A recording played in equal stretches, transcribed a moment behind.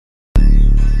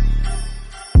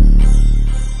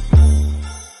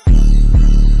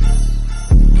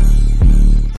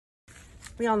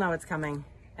We all know it's coming,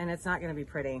 and it's not going to be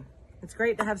pretty. It's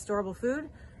great to have storable food,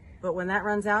 but when that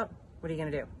runs out, what are you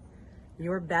going to do?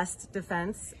 Your best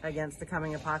defense against the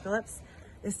coming apocalypse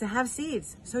is to have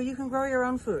seeds so you can grow your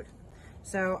own food.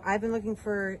 So I've been looking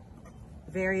for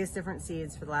various different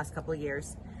seeds for the last couple of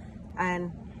years,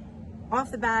 and off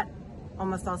the bat,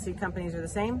 almost all seed companies are the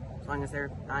same, as long as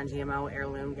they're non-GMO,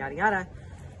 heirloom, yada yada.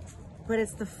 But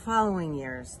it's the following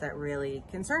years that really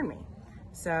concern me.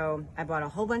 So I bought a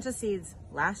whole bunch of seeds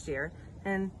last year,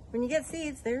 and when you get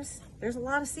seeds, there's a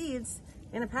lot of seeds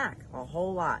in a pack, a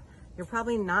whole lot. You're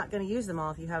probably not going to use them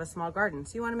all if you have a small garden,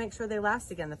 so you want to make sure they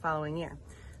last again the following year.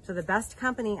 So the best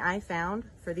company I found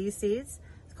for these seeds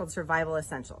is called Survival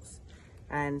Essentials.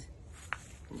 And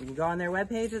you can go on their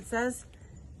webpage, it says,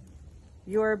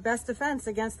 your best defense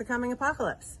against the coming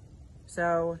apocalypse.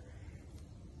 So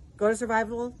go to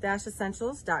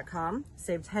survival-essentials.com,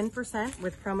 save 10%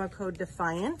 with promo code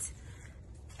DEFIANT,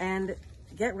 and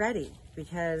get ready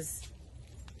because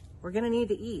we're going to need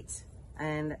to eat.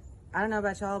 And I don't know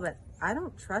about y'all, but I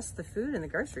don't trust the food in the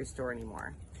grocery store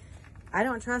anymore. I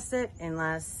don't trust it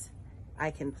unless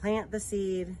I can plant the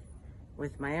seed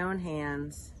with my own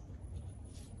hands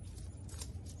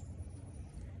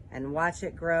and watch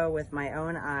it grow with my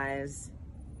own eyes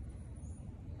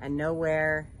and know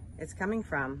where it's coming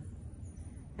from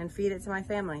and feed it to my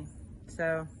family.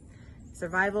 So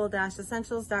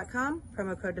survival-essentials.com,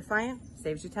 promo code DEFIANT,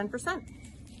 saves you 10%.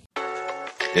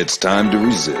 It's time to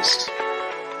resist.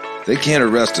 They can't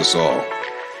arrest us all,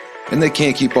 and they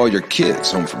can't keep all your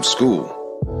kids home from school.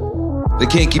 They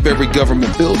can't keep every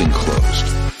government building closed.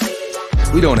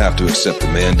 We don't have to accept the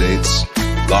mandates,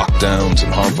 lockdowns,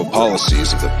 and harmful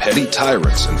policies of the petty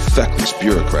tyrants and feckless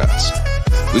bureaucrats.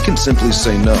 We can simply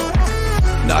say no,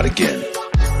 not again.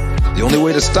 The only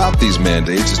way to stop these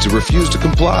mandates is to refuse to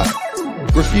comply.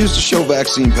 Refuse to show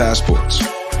vaccine passports.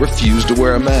 Refuse to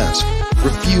wear a mask.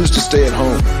 Refuse to stay at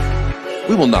home.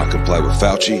 We will not comply with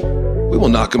Fauci. We will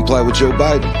not comply with Joe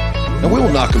Biden. And we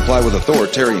will not comply with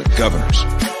authoritarian governors.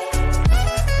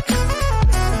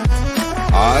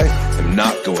 I am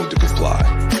not going to comply.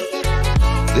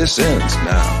 This ends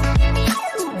now.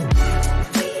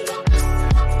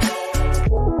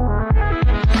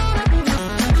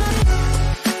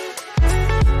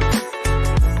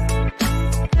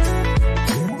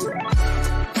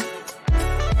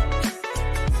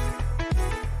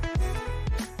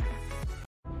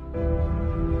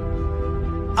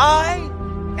 I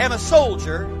am a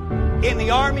soldier in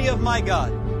the army of my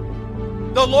God.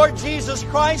 The Lord Jesus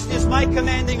Christ is my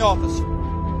commanding officer.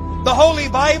 The Holy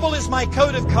Bible is my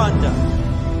code of conduct.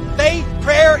 Faith,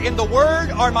 prayer, and the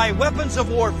Word are my weapons of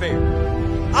warfare.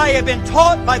 I have been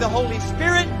taught by the Holy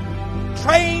Spirit,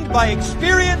 trained by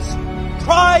experience,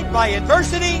 tried by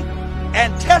adversity,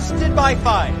 and tested by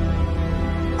fire.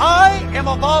 I am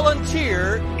a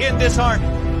volunteer in this army.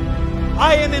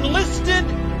 I am enlisted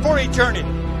for eternity.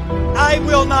 I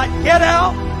will not get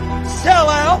out, sell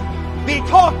out, be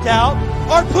talked out,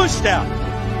 or pushed out.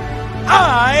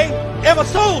 I am a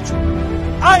soldier.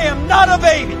 I am not a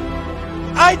baby.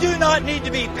 I do not need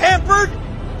to be pampered,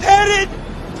 petted,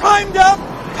 primed up,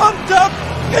 pumped up,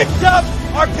 picked up,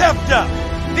 or pepped up.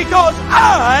 Because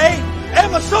I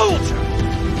am a soldier.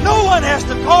 No one has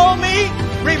to call me,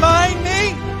 remind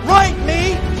me, write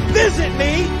me, visit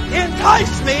me,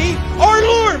 entice me, or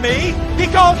lure me,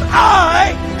 because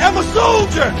I am a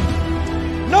soldier.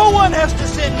 No one has to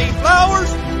send me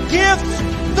flowers, gifts,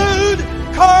 food,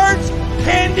 cards,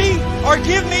 candy, or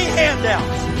give me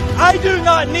handouts. I do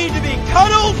not need to be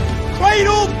cuddled,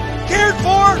 cradled, cared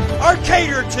for, or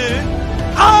catered to.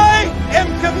 I am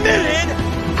committed.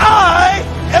 I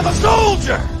am a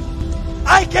soldier.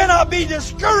 I cannot be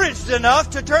discouraged enough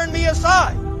to turn me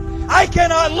aside. I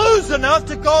cannot lose enough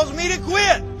to cause me to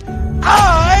quit.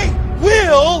 I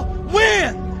will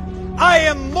win. I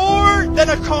am more than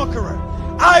a conqueror.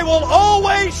 I will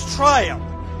always triumph.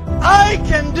 I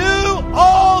can do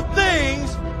all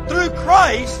things through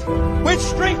Christ, which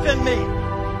strengthen me.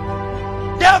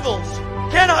 Devils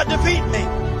cannot defeat me.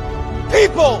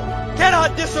 People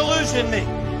cannot disillusion me.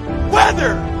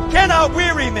 Weather cannot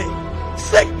weary me.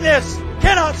 Sickness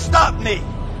cannot stop me.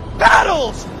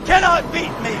 Battles cannot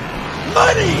beat me.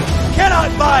 Money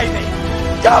cannot buy me.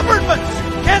 Governments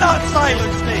cannot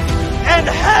silence me. And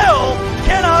hell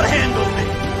cannot handle me.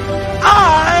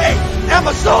 I am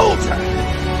a soldier.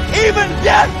 Even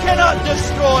death cannot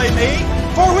destroy me.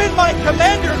 For when my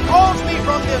commander calls me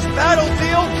from this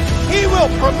battlefield, he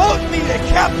will promote me to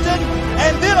captain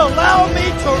and then allow me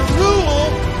to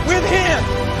rule with him.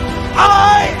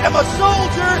 I am a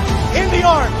soldier in the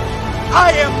army.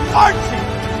 I am marching.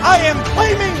 I am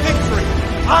claiming victory.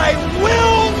 I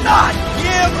will not give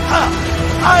give up.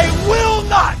 I will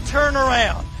not turn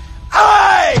around.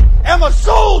 I am a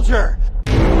soldier.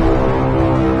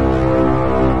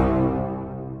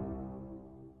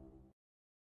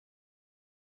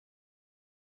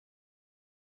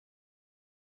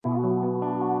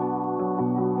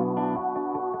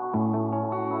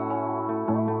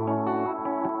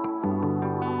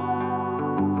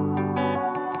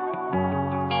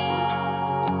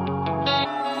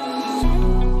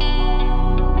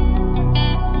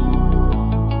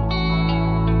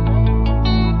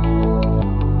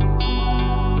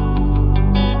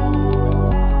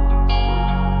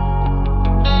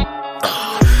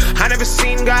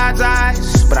 God's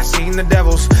eyes, but I seen the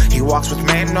devil's. He walks with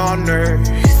man on earth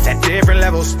at different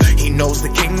levels. He knows the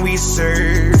king we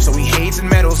serve, so he hates and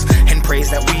meddles and prays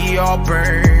that we all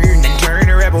burn and turn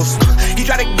to rebels. He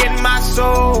tried to get my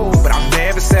soul, but I'll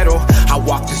never settle. I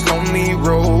walk this lonely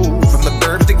road from the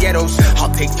burbs to ghettos.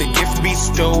 I'll take the gift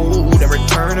bestowed and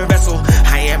return a vessel.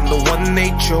 I am the one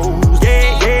they chose.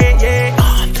 Yeah, yeah, yeah.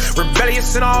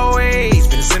 Rebellious in all ways,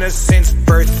 been sinners since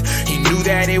birth. He knew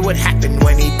that it would happen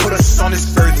when he put us on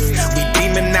this earth. We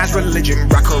demonize religion,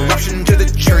 brought corruption to the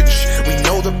church. We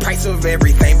know the price of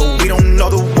everything, but we don't know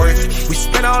the worth. We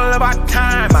spend all of our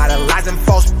time idolizing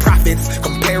false prophets.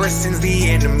 Comparison's the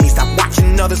enemy, stop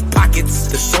watching others' pockets.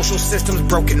 The social system's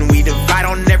broken, we divide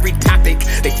on every topic.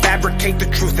 They fabricate the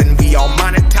truth and we all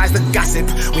monetize the gossip.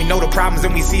 We know the problems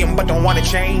and we see them but don't want to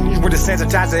change. We're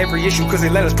desensitized to every issue cause they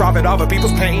let us profit off of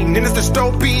people's pain. In this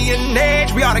dystopian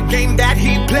age, we are the game that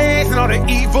he plays, and all the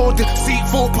evil,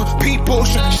 deceitful people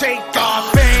should shake our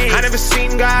faith. I never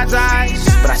seen God's eyes,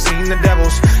 but I seen the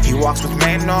devil's. He walks with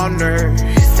man on earth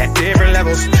at different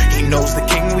levels. He knows the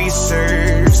king we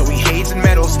serve, so he hates and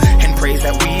meddles and prays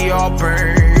that we all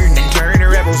burn and turn to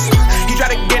rebels. He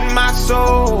tried to get my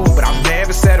soul, but I'll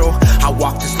never settle. I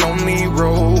walk this lonely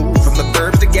road from the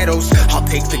burbs to ghettos. I'll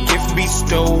take the gift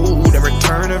bestowed and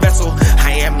return a vessel.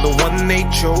 I am the one they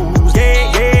chose.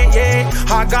 Yeah, yeah, yeah.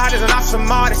 Our God is an awesome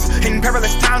artist. In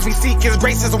perilous times we seek his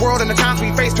grace as the world and the times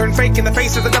we face turn fake in the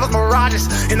face of the devil's mirages.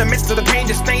 In the midst of the pain,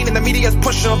 just staying in the media's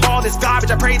push of all this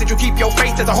garbage. I pray that you keep your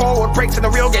faith as the whole world breaks and the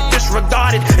real get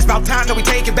disregarded. It's about time that we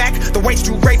take it back. The weight's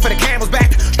too great for the camel's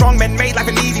back. Strong men made life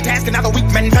an easy task, and now the weak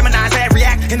men feminize every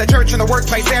act. In the church, in the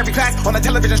workplace, every class, on the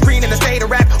television screen, in the state of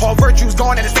rap. All virtue's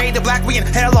gone and it's fade to black. We in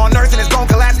hell on earth and it's gonna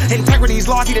collapse. Integrity's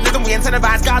lost, hedonism we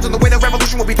incentivize. God's on the way, the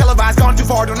revolution will be televised. Gone too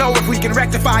far, don't know if we can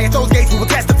rectify. At those gates we will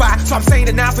testify. So I'm saying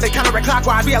it now so they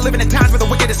counter-clockwise. We are living in times where the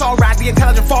wickedest all rise. The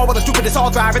intelligent fall while the stupidest all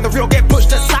thrive. And the real get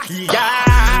pushed aside. Yeah.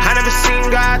 I never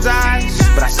seen God's eyes,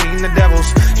 but I seen the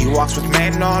devil's. He walks with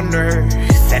man on earth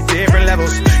at different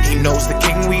levels. He knows the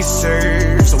king we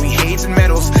serve, so he hates and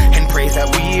meddles and prays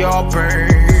that we all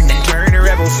burn and turn to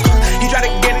rebels. He tried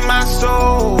to get my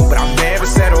soul, but I'll never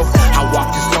settle. I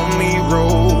walk this lonely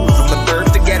road from the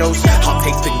burbs to ghettos. I'll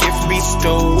take the gift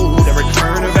bestowed and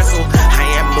return a vessel. I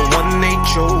am the one they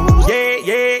chose. Yeah,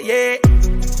 yeah, yeah.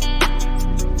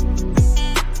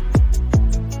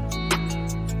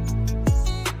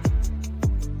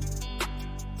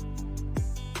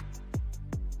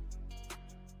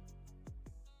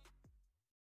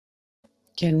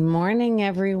 Good morning,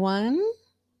 everyone.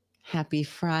 Happy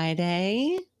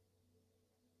Friday.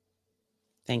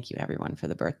 Thank you, everyone, for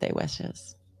the birthday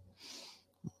wishes.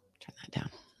 Turn that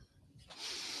down.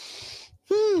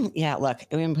 Yeah, look,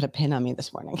 we even put a pin on me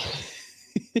this morning.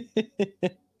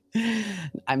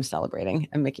 I'm celebrating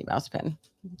a Mickey Mouse pin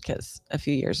because a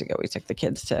few years ago we took the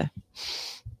kids to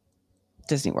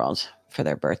Disney World for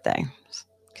their birthday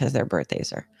because their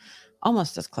birthdays are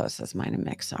almost as close as mine and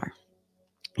Mick's are.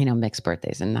 You know, Mick's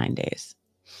birthday's in 9 days.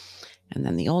 And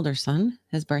then the older son,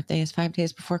 his birthday is 5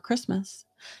 days before Christmas.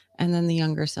 And then the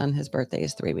younger son, his birthday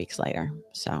is 3 weeks later.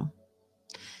 So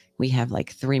we have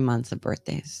like 3 months of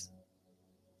birthdays.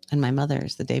 And my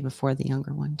mother's the day before the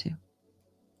younger one, too.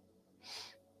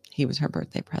 He was her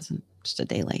birthday present, just a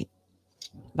day late.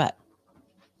 But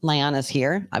Liana's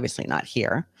here, obviously not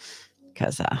here,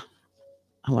 because I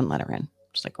wouldn't let her in,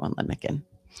 just like I wouldn't let Mick in.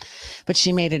 But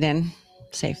she made it in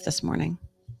safe this morning.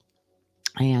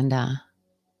 And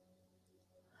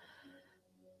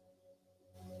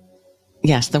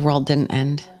yes, the world didn't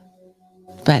end,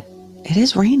 but it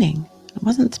is raining. It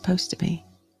wasn't supposed to be.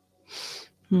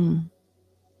 But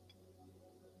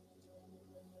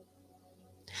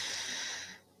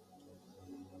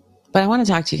I want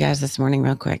to talk to you guys this morning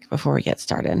real quick before we get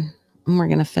started. And we're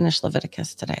going to finish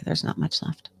Leviticus today. There's not much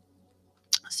left.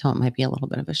 So it might be a little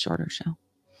bit of a shorter show.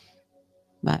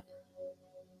 But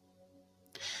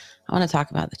I want to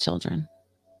talk about the children.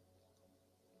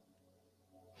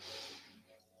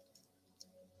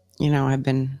 You know, I've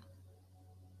been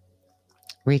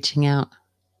reaching out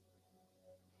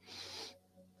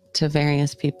to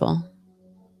various people,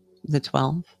 the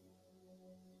 12.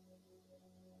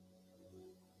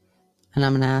 And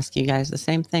I'm going to ask you guys the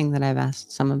same thing that I've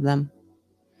asked some of them.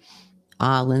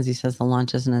 Lindsay says the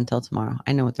launch isn't until tomorrow.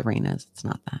 I know what the rain is. It's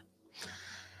not that.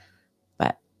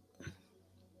 But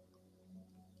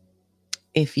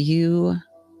if you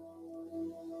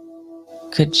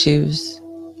could choose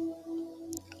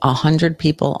 100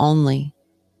 people only,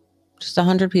 just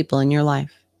 100 people in your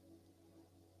life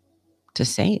to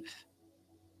save,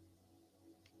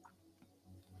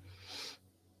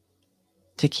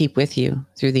 to keep with you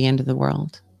through the end of the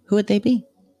world, who would they be?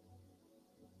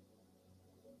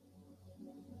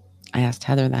 I asked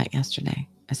Heather that yesterday.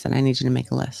 I said, I need you to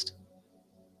make a list.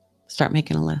 Start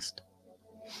making a list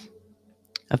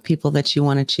of people that you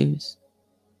want to choose,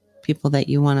 people that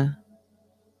you want to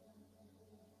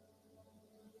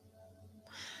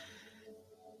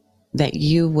that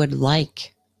you would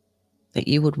like, that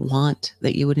you would want,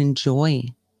 that you would enjoy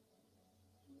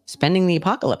spending the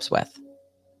apocalypse with.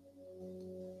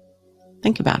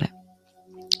 Think about it.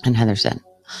 And Heather said,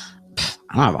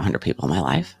 I don't have 100 people in my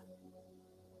life.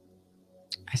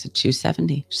 I said, choose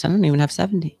 70. She said, I don't even have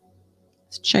 70. I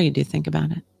said, sure you do. Think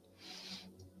about it.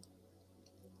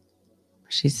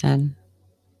 She said,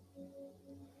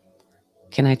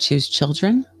 can I choose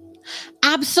children?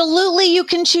 Absolutely, you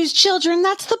can choose children.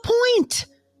 That's the point.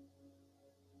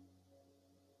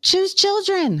 Choose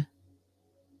children.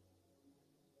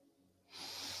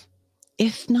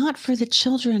 If not for the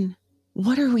children,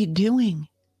 what are we doing?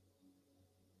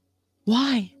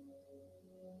 Why?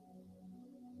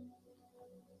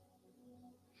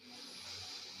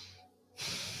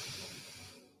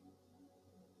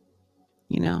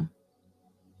 You know,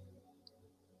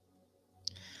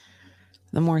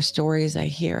 the more stories I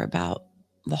hear about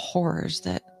the horrors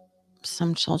that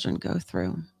some children go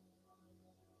through,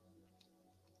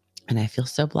 and I feel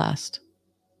so blessed.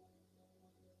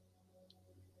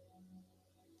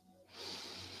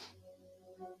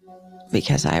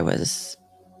 Because I was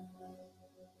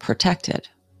protected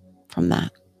from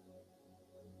that.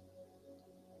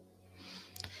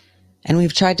 And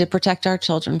we've tried to protect our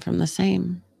children from the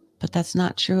same, but that's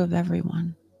not true of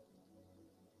everyone.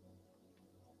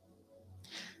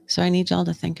 So I need y'all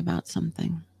to think about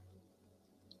something.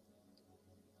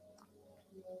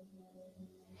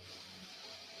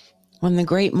 When the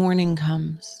great morning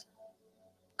comes,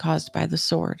 caused by the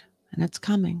sword, and it's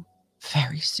coming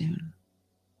very soon,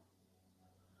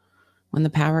 when the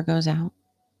power goes out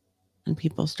and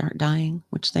people start dying,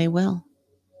 which they will,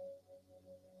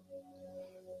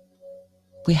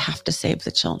 we have to save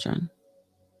the children.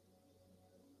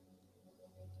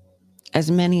 As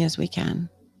many as we can.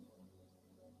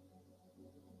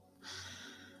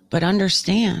 But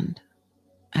understand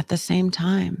at the same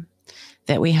time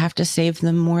that we have to save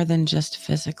them more than just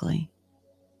physically,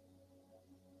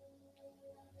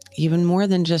 even more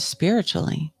than just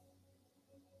spiritually.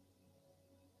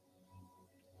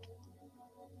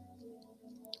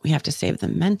 We have to save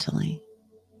them mentally.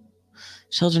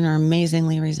 Children are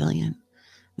amazingly resilient.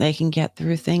 They can get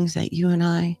through things that you and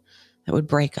I, that would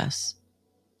break us.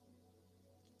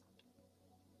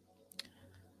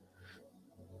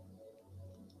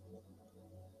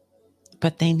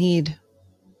 But they need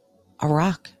a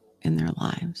rock in their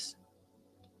lives.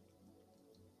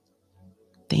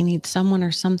 They need someone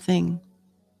or something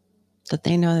that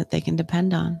they know that they can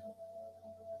depend on.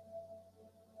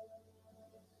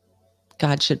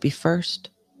 God should be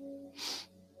first,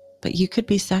 but you could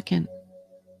be second.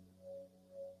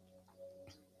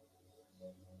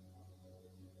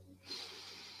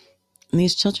 And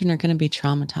these children are going to be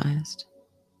traumatized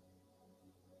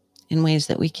in ways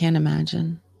that we can't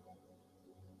imagine.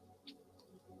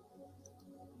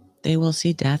 They will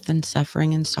see death and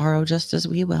suffering and sorrow just as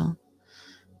we will,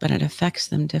 but it affects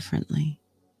them differently.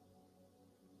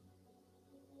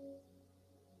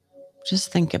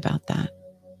 Just think about that.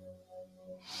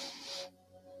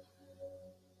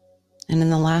 And in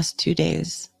the last 2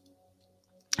 days,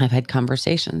 I've had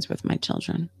conversations with my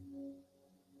children.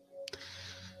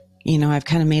 You know, I've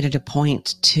kind of made it a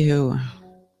point to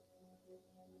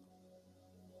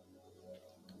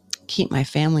keep my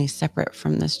family separate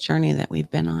from this journey that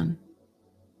we've been on.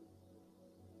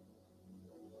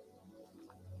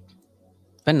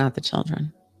 But not the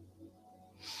children.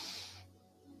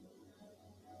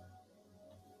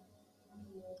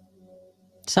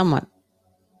 Somewhat.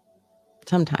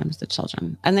 Sometimes the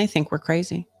children. And they think we're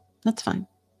crazy. That's fine.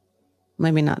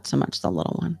 Maybe not so much the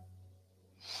little one.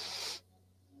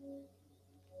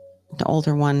 The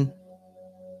older one,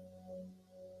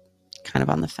 kind of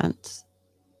on the fence.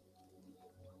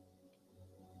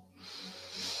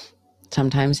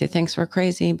 Sometimes he thinks we're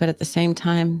crazy, but at the same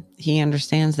time, he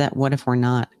understands that what if we're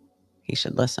not? He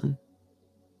should listen.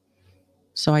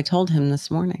 So I told him this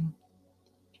morning.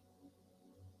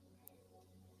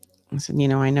 I said,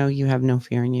 I know you have no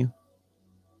fear in you,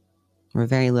 or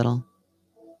very little.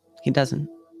 He doesn't.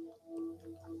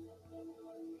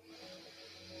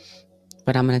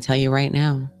 But I'm going to tell you right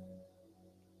now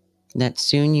that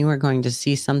soon you are going to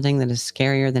see something that is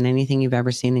scarier than anything you've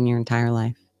ever seen in your entire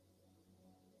life.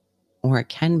 Or it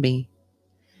can be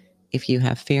if you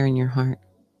have fear in your heart.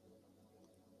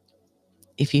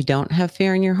 If you don't have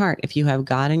fear in your heart, if you have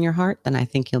God in your heart, then I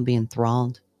think you'll be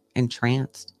enthralled,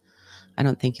 entranced. I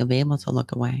don't think you'll be able to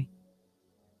look away.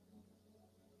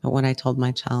 But what I told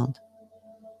my child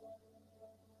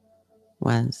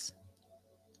was,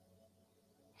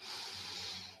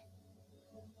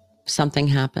 something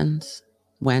happens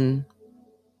when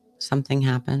something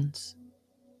happens.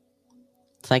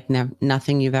 It's like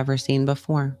nothing you've ever seen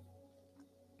before.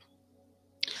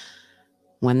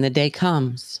 When the day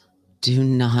comes, do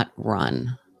not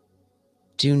run.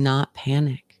 Do not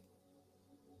panic.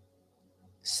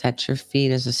 Set your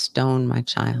feet as a stone, my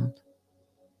child.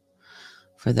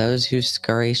 For those who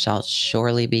scurry shall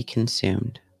surely be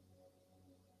consumed.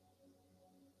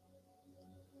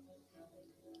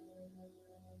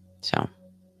 So,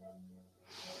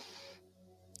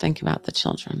 think about the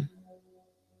children.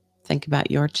 Think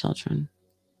about your children.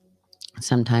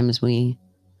 Sometimes we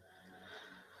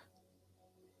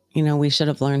should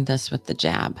have learned this with the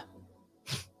jab.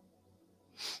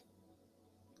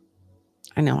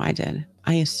 I know I did.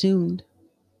 I assumed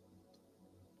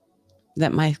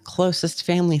that my closest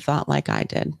family thought like I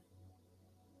did.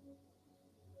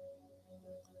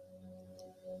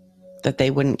 That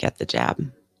they wouldn't get the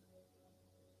jab.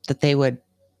 That they would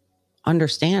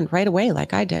understand right away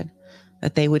like I did.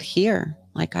 That they would hear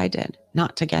like I did,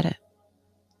 not to get it.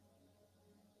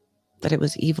 That it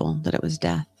was evil, that it was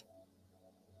death.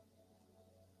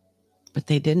 But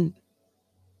they didn't.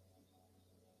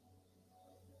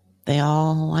 They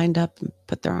all lined up and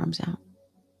put their arms out.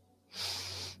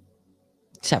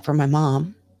 Except for my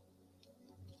mom.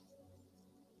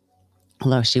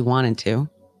 Although she wanted to,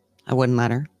 I wouldn't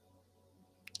let her.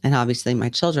 And obviously my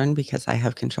children, because I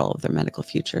have control of their medical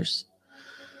futures.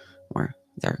 Or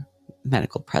their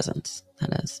medical presence,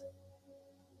 that is.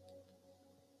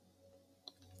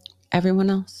 Everyone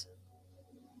else.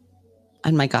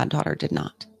 And my goddaughter did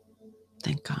not.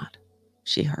 Thank God.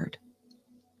 She heard.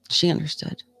 She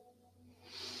understood.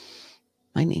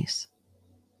 My niece.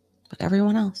 But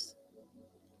everyone else.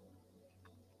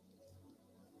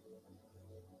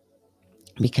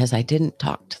 Because I didn't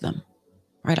talk to them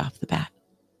right off the bat.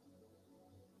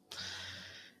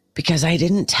 Because I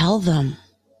didn't tell them.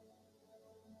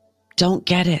 Don't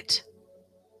get it.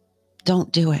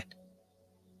 Don't do it.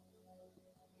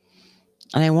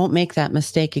 And I won't make that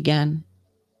mistake again.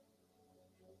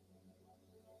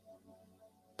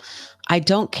 I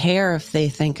don't care if they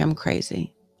think I'm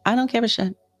crazy. I don't give a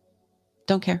shit.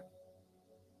 Don't care.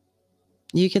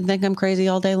 You can think I'm crazy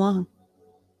all day long.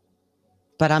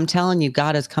 But I'm telling you,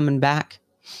 God is coming back,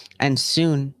 and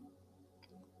soon.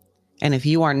 And if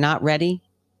you are not ready,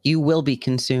 you will be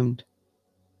consumed.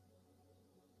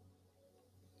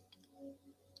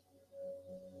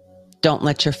 Don't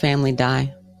let your family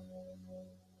die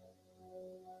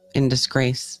in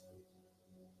disgrace.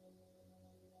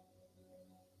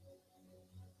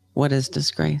 What is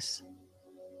disgrace?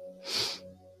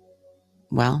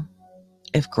 Well,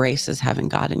 if grace is having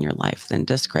God in your life, then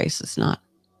disgrace is not.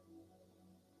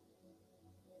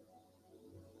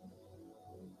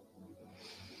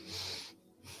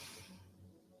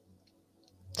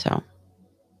 So,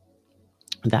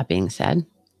 that being said,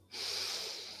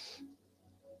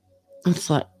 let's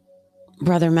let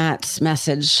Brother Matt's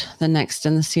message, the next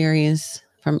in the series,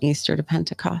 from Easter to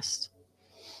Pentecost.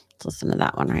 Let's listen to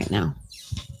that one right now.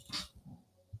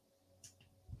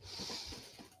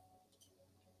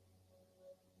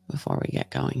 Before we get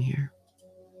going here.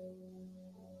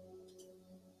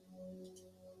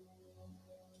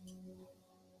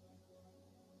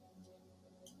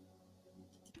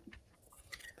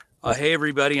 Hey,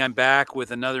 everybody, I'm back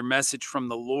with another message from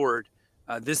the Lord.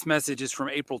 This message is from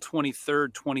April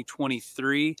 23rd,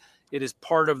 2023. It is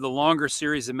part of the longer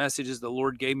series of messages the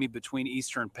Lord gave me between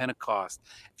Easter and Pentecost.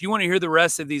 If you want to hear the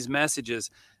rest of these messages,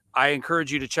 I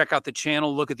encourage you to check out the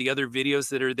channel, look at the other videos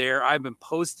that are there. I've been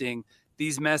posting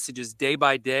these messages day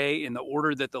by day in the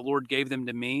order that the Lord gave them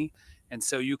to me. And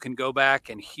so you can go back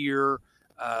and hear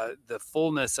the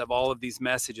fullness of all of these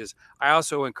messages. I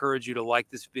also encourage you to like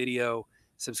this video,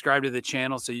 Subscribe to the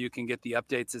channel so you can get the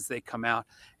updates as they come out,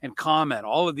 and comment.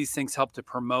 All of these things help to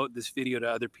promote this video to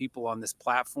other people on this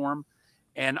platform.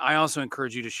 And I also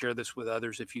encourage you to share this with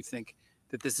others if you think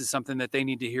that this is something that they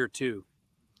need to hear too.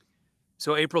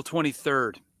 So April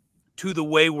 23rd, to the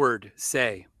wayward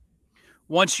say,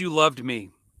 once you loved me.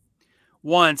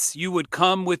 Once you would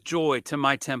come with joy to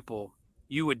my temple.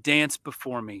 You would dance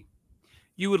before me.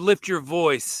 You would lift your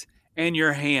voice and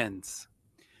your hands.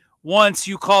 Once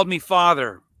you called me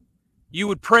Father. You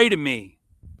would pray to me,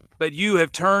 but you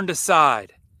have turned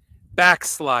aside.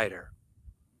 Backslider.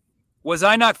 Was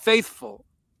I not faithful?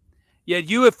 Yet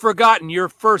you have forgotten your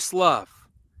first love.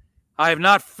 I have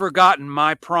not forgotten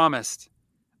my promise.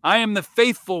 I am the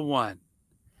faithful one.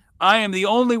 I am the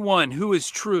only one who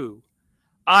is true.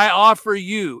 I offer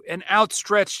you an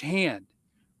outstretched hand.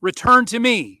 Return to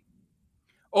me.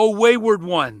 O wayward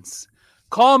ones,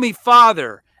 call me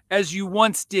Father as you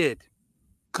once did.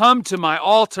 Come to my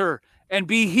altar and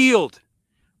be healed.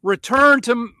 Return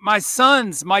to my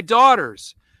sons, my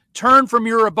daughters. Turn from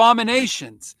your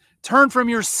abominations. Turn from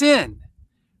your sin.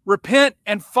 Repent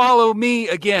and follow me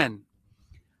again.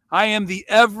 I am the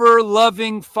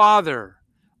ever-loving Father.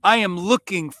 I am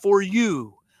looking for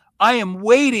you. I am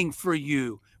waiting for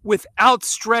you with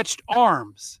outstretched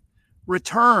arms.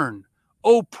 Return,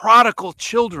 O prodigal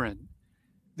children.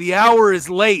 The hour is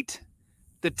late.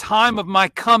 The time of my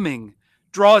coming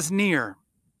draws near.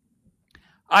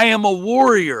 I am a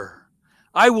warrior.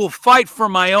 I will fight for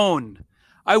my own.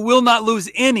 I will not lose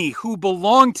any who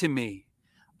belong to me.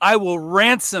 I will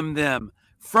ransom them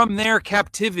from their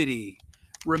captivity.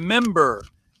 Remember,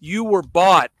 you were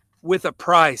bought with a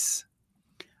price.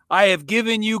 I have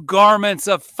given you garments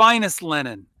of finest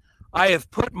linen. I have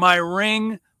put my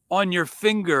ring on your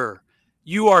finger.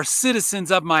 You are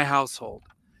citizens of my household.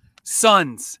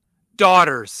 Sons,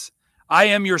 daughters, I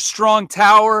am your strong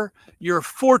tower, your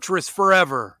fortress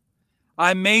forever.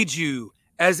 I made you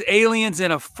as aliens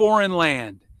in a foreign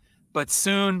land, but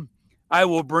soon I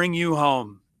will bring you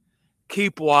home.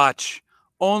 Keep watch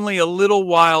only a little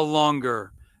while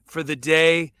longer, for the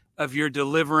day of your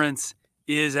deliverance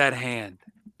is at hand.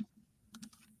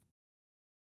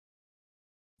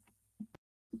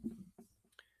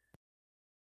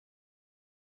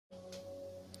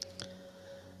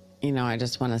 You know, I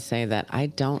just want to say that I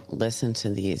don't listen to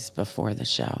these before the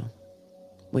show.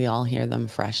 We all hear them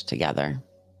fresh together.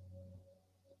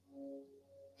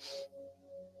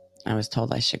 I was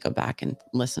told I should go back and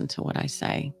listen to what I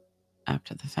say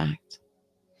after the fact,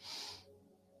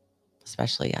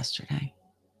 especially yesterday.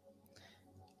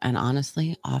 And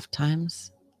honestly,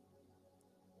 oftentimes,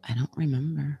 I don't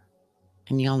remember.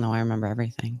 And y'all know I remember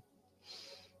everything.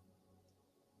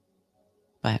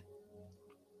 But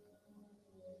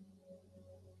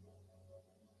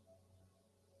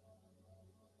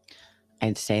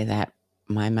I'd say that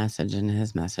my message and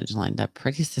his message lined up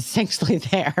pretty succinctly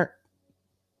there.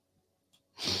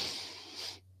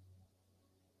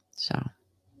 So,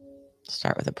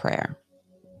 start with a prayer.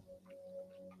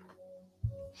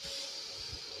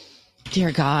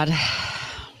 Dear God,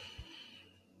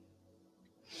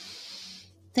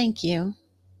 thank you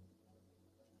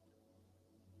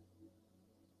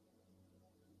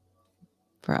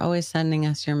for always sending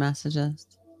us your messages,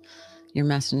 your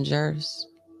messengers,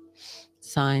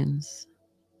 signs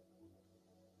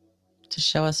to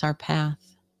show us our path.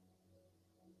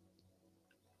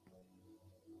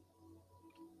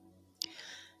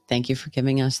 Thank you for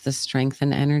giving us the strength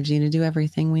and energy to do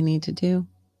everything we need to do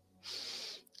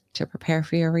to prepare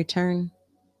for your return.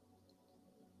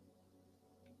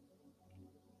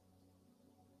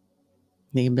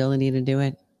 The ability to do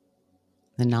it,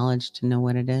 the knowledge to know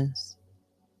what it is.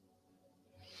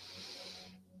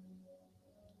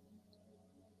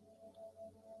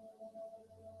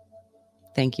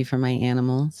 Thank you for my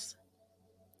animals.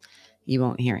 You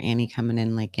won't hear Annie coming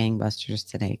in like gangbusters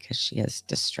today because she is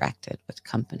distracted with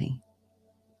company.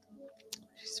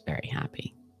 She's very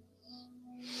happy.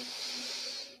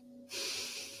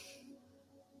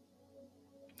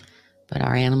 But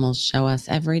our animals show us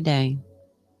every day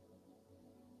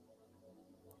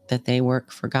that they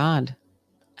work for God,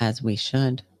 as we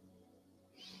should.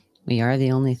 We are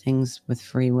the only things with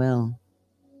free will.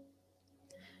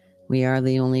 We are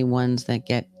the only ones that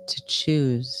get to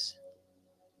choose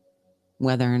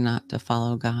whether or not to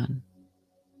follow God.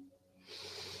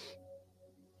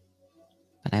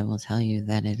 But I will tell you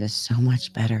that it is so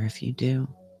much better if you do.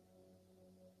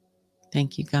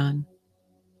 Thank you, God,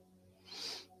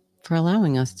 for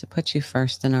allowing us to put you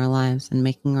first in our lives and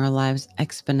making our lives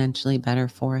exponentially better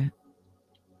for it.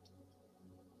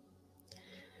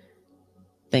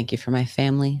 Thank you for my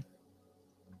family.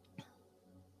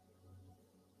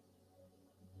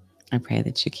 I pray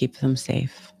that you keep them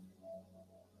safe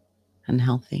and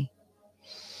healthy.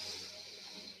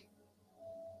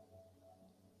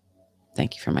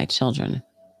 Thank you for my children,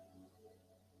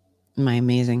 my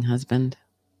amazing husband,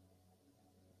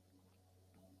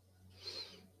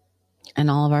 and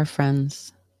all of our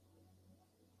friends.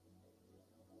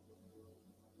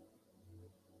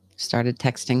 Started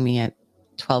texting me at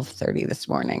 12:30 this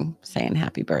morning saying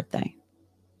happy birthday.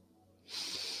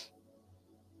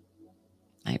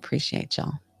 I appreciate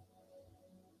y'all.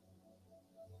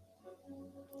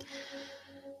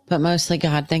 But mostly,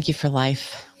 God, thank you for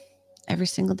life every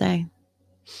single day,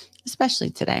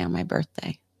 especially today on my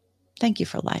birthday. Thank you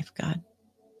for life, God.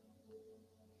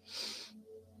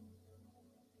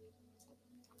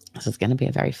 This is going to be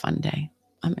a very fun day.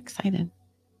 I'm excited.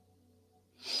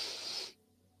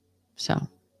 So,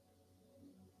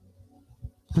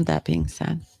 with that being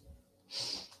said,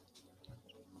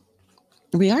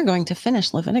 we are going to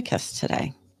finish Leviticus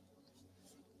today.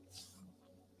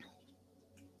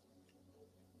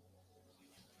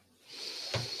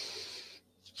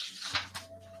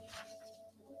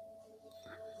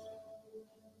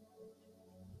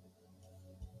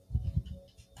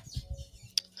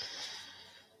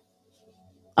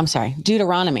 I'm sorry,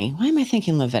 Deuteronomy. Why am I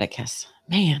thinking Leviticus?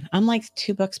 Man, I'm like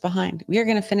 2 books behind. We are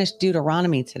going to finish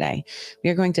Deuteronomy today. We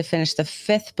are going to finish the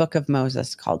 5th book of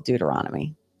Moses called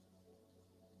Deuteronomy.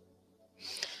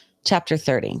 Chapter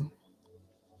 30.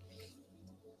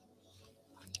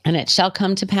 And it shall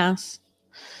come to pass,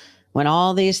 when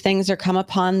all these things are come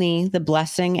upon thee, the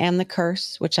blessing and the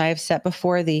curse, which I have set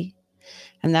before thee,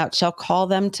 and thou shalt call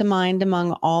them to mind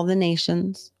among all the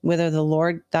nations, whither the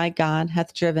Lord thy God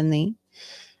hath driven thee,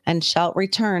 and shalt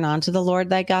return unto the Lord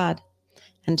thy God,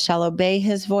 and shall obey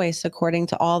his voice according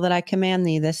to all that I command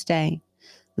thee this day,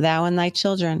 thou and thy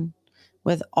children,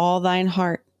 with all thine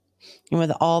heart and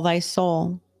with all thy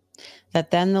soul,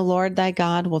 that then the Lord thy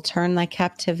God will turn thy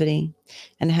captivity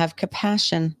and have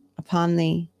compassion upon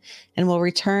thee, and will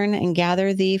return and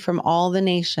gather thee from all the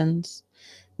nations,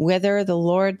 whither the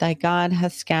Lord thy God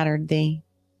hath scattered thee.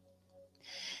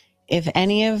 If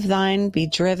any of thine be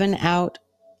driven out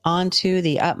onto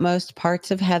the utmost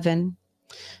parts of heaven,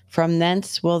 from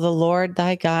thence will the Lord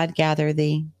thy God gather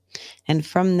thee, and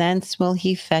from thence will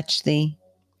he fetch thee.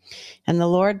 And the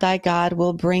Lord thy God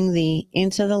will bring thee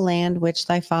into the land which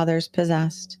thy fathers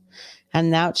possessed,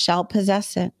 and thou shalt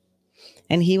possess it.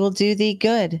 And he will do thee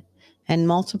good, and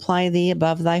multiply thee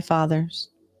above thy fathers.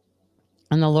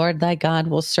 And the Lord thy God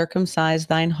will circumcise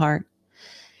thine heart,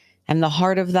 and the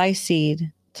heart of thy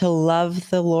seed, to love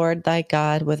the Lord thy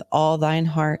God with all thine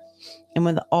heart, and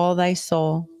with all thy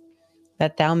soul,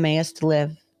 that thou mayest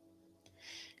live.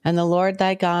 And the Lord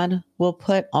thy God will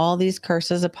put all these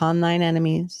curses upon thine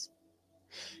enemies,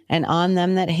 and on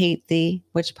them that hate thee,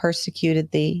 which persecuted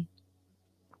thee.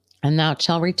 And thou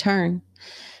shalt return,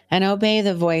 and obey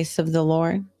the voice of the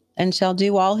Lord, and shall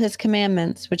do all his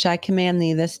commandments, which I command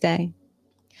thee this day.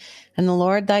 And the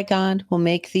Lord thy God will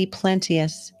make thee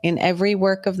plenteous in every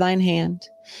work of thine hand,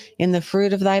 in the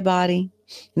fruit of thy body,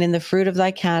 and in the fruit of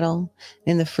thy cattle,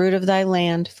 and in the fruit of thy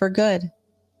land, for good.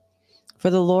 For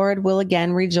the Lord will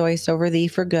again rejoice over thee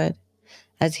for good,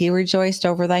 as he rejoiced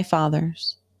over thy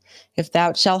fathers, if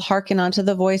thou shalt hearken unto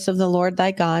the voice of the Lord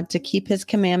thy God, to keep his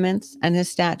commandments and his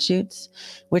statutes,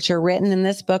 which are written in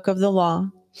this book of the law.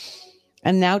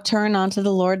 And thou turn unto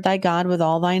the Lord thy God with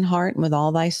all thine heart and with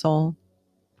all thy soul.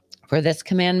 For this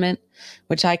commandment,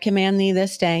 which I command thee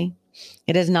this day,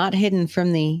 it is not hidden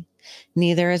from thee,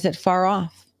 neither is it far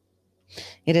off.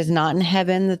 It is not in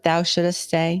heaven that thou shouldest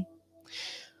say,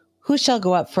 who shall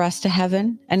go up for us to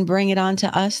heaven and bring it unto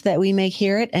us that we may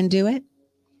hear it and do it?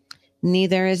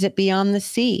 Neither is it beyond the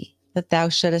sea that thou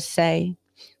shouldest say,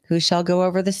 who shall go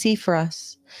over the sea for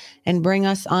us and bring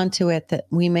us unto it that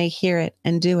we may hear it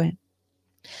and do it?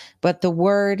 But the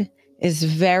word is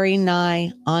very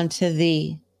nigh unto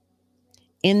thee,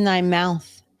 in thy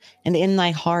mouth and in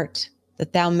thy heart,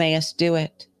 that thou mayest do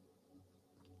it.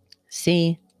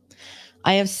 See,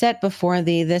 I have set before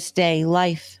thee this day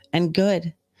life and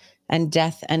good, and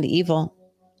death and evil.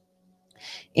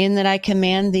 In that I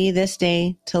command thee this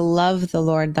day to love the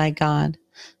Lord thy God,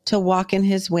 to walk in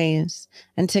his ways,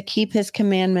 and to keep his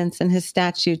commandments and his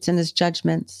statutes and his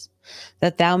judgments,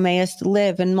 that thou mayest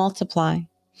live and multiply.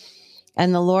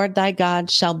 And the Lord thy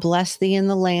God shall bless thee in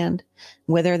the land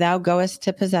whither thou goest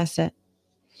to possess it.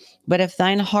 But if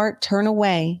thine heart turn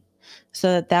away,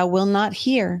 so that thou wilt not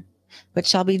hear, but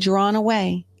shall be drawn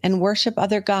away, and worship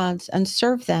other gods, and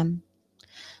serve them,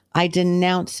 I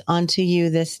denounce unto you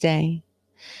this day,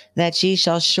 that ye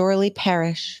shall surely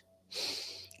perish.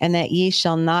 and that ye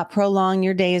shall not prolong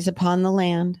your days upon the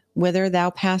land, whither thou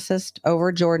passest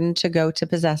over Jordan to go to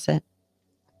possess it.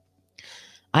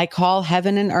 I call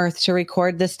heaven and earth to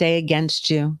record this day against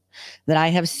you, that I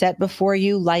have set before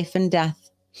you life and death,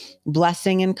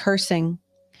 blessing and cursing.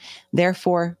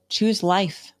 Therefore choose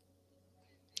life,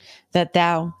 that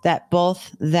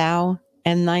both thou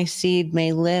and thy seed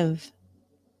may live,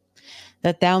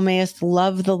 that thou mayest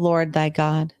love the Lord thy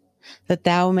God, that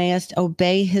thou mayest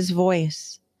obey his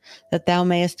voice, that thou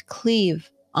mayest cleave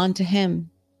unto him.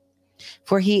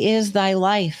 For he is thy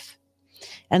life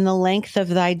and the length of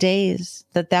thy days,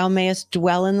 that thou mayest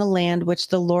dwell in the land which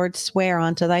the Lord sware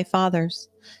unto thy fathers,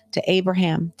 to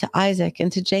Abraham, to Isaac,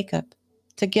 and to Jacob,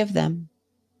 to give them.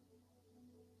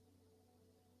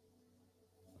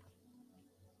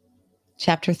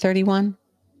 Chapter 31.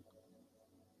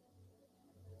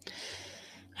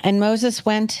 And Moses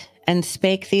went and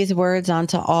spake these words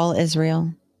unto all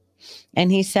Israel.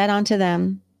 And he said unto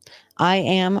them, I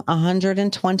am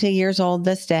 120 years old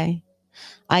this day.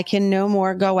 I can no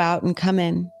more go out and come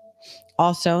in.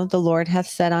 Also the Lord hath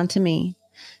said unto me,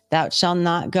 Thou shalt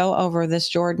not go over this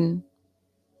Jordan.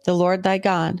 The Lord thy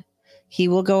God, he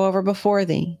will go over before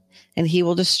thee, and he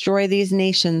will destroy these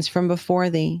nations from before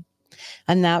thee,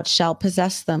 and thou shalt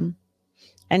possess them.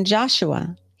 And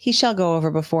Joshua, he shall go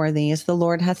over before thee, as the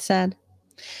Lord hath said.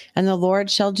 And the Lord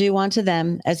shall do unto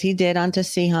them as he did unto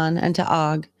Sihon and to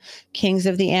Og, kings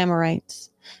of the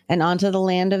Amorites, and unto the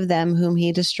land of them whom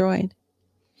he destroyed.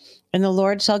 And the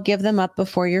Lord shall give them up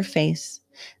before your face,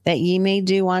 that ye may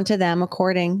do unto them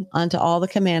according unto all the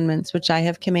commandments which I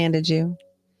have commanded you.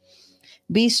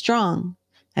 Be strong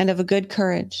and of a good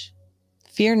courage.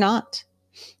 Fear not,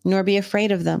 nor be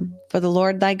afraid of them, for the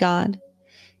Lord thy God,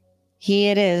 he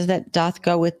it is that doth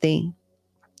go with thee.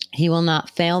 He will not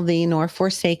fail thee nor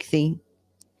forsake thee.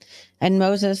 And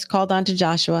Moses called unto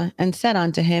Joshua and said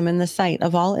unto him in the sight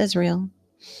of all Israel,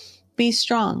 Be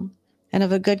strong and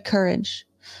of a good courage,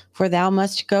 for thou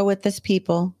must go with this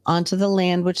people unto the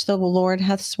land which the Lord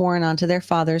hath sworn unto their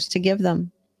fathers to give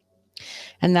them.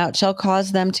 And thou shalt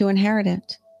cause them to inherit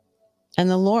it. And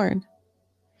the Lord,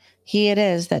 he it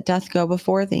is that doth go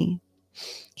before thee.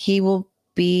 He will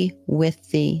be with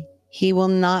thee. He will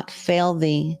not fail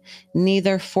thee,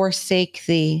 neither forsake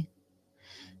thee.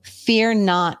 Fear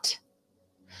not,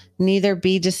 neither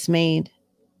be dismayed.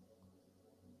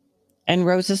 And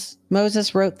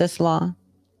Moses wrote this law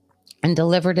and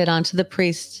delivered it unto the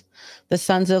priests, the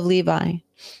sons of Levi,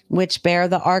 which bear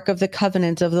the ark of the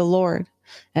covenant of the Lord,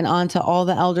 and unto all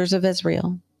the elders of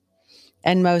Israel.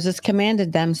 And Moses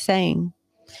commanded them, saying,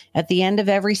 At the end of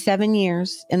every 7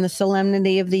 years, in the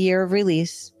solemnity of the year of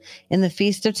release, in the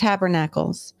Feast of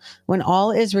Tabernacles, when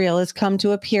all Israel is come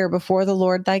to appear before the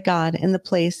Lord thy God in the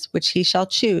place which he shall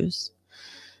choose,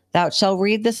 thou shalt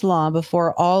read this law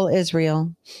before all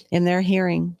Israel in their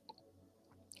hearing.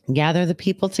 Gather the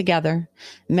people together,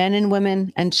 men and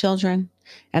women and children,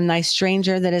 and thy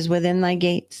stranger that is within thy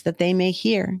gates, that they may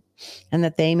hear, and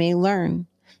that they may learn,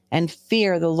 and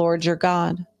fear the Lord your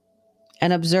God,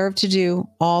 and observe to do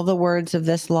all the words of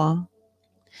this law,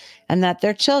 and that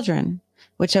their children,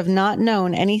 which have not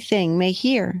known anything, may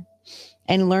hear,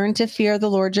 and learn to fear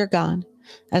the Lord your God,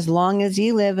 as long as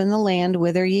ye live in the land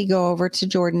whither ye go over to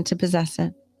Jordan to possess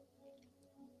it.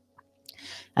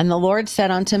 And the Lord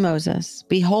said unto Moses,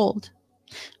 Behold,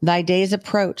 thy days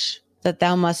approach, that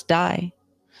thou must die.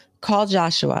 Call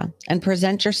Joshua, and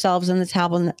present yourselves in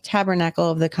the tabernacle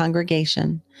of the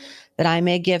congregation, that I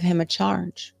may give him a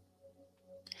charge.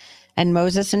 And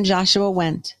Moses and Joshua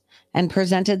went, and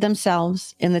presented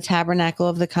themselves in the tabernacle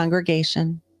of the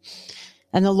congregation.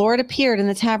 And the Lord appeared in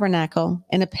the tabernacle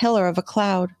in a pillar of a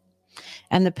cloud,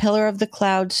 and the pillar of the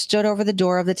cloud stood over the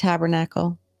door of the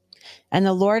tabernacle. And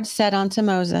the Lord said unto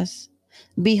Moses,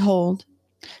 Behold,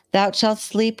 thou shalt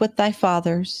sleep with thy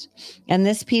fathers, and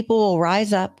this people will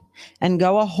rise up and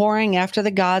go a-whoring after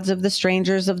the gods of the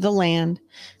strangers of the land,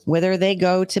 whither they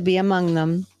go to be among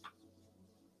them,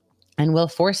 and will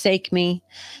forsake me,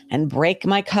 and break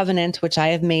my covenant which I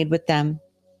have made with them.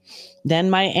 Then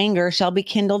my anger shall be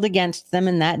kindled against them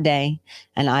in that day,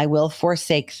 and I will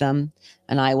forsake them,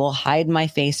 and I will hide my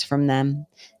face from them,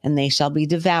 and they shall be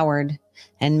devoured,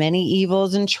 and many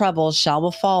evils and troubles shall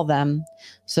befall them,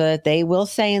 so that they will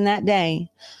say in that day,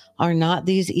 Are not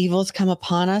these evils come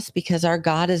upon us, because our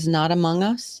God is not among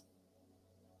us?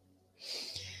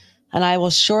 And I will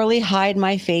surely hide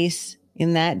my face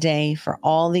in that day for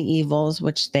all the evils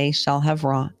which they shall have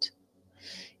wrought,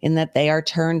 in that they are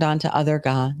turned unto other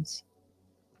gods.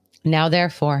 Now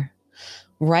therefore,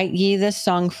 write ye this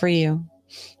song for you,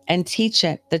 and teach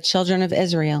it the children of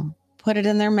Israel. Put it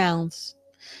in their mouths,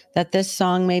 that this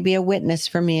song may be a witness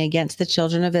for me against the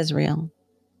children of Israel.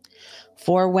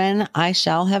 For when I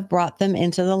shall have brought them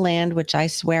into the land which I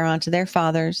swear unto their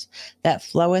fathers, that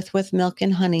floweth with milk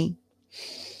and honey,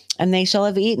 and they shall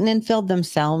have eaten and filled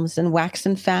themselves and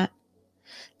waxen fat,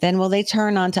 then will they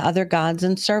turn unto other gods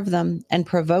and serve them, and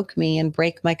provoke me and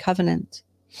break my covenant.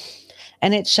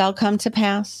 And it shall come to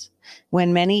pass,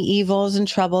 when many evils and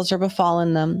troubles are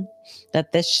befallen them,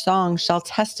 that this song shall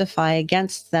testify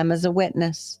against them as a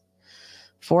witness.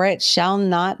 For it shall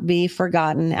not be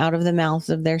forgotten out of the mouths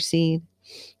of their seed.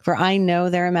 For I know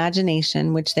their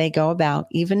imagination, which they go about,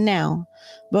 even now,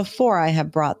 before I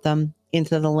have brought them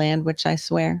into the land which I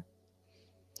swear.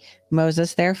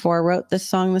 Moses therefore wrote this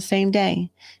song the same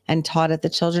day, and taught it the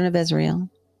children of Israel.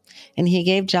 And he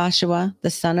gave Joshua, the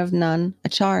son of Nun, a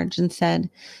charge, and said,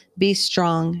 Be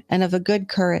strong and of a good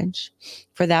courage,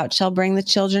 for thou shalt bring the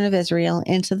children of Israel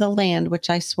into the land which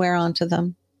I swear unto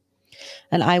them,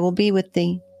 and I will be with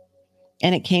thee.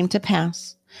 And it came to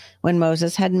pass, when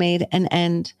Moses had made an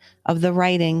end of the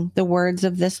writing the words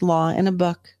of this law in a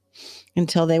book,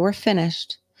 until they were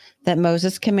finished, that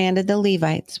Moses commanded the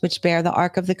Levites, which bear the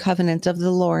ark of the covenant of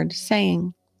the Lord,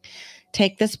 saying,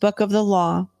 Take this book of the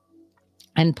law,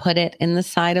 and put it in the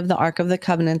side of the ark of the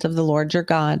covenant of the Lord your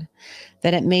God,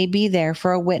 that it may be there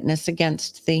for a witness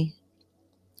against thee.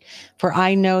 For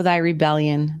I know thy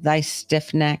rebellion, thy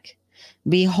stiff neck.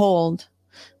 Behold,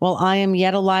 while I am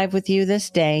yet alive with you this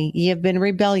day, ye have been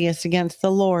rebellious against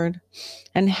the Lord,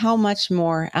 and how much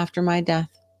more after my death?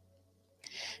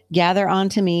 Gather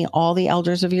unto me all the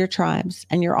elders of your tribes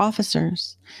and your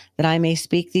officers, that I may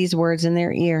speak these words in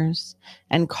their ears,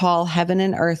 and call heaven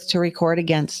and earth to record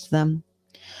against them.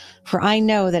 For I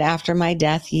know that after my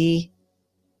death ye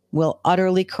will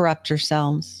utterly corrupt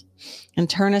yourselves, and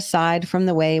turn aside from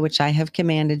the way which I have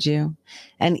commanded you,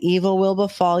 and evil will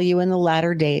befall you in the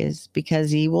latter days,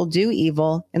 because ye will do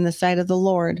evil in the sight of the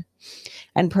Lord,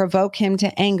 and provoke him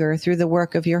to anger through the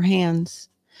work of your hands.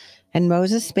 And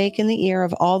Moses spake in the ear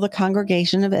of all the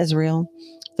congregation of Israel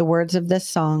the words of this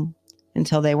song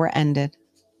until they were ended.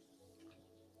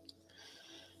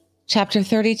 Chapter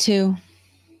 32.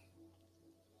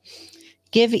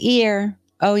 Give ear,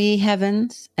 O ye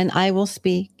heavens, and I will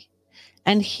speak,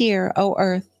 and hear, O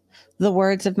earth, the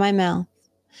words of my mouth.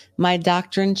 My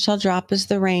doctrine shall drop as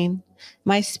the rain,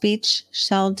 my speech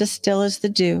shall distill as the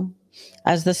dew,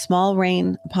 as the small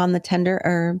rain upon the tender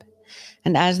herb,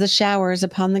 and as the showers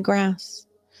upon the grass.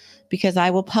 Because I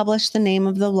will publish the name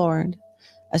of the Lord.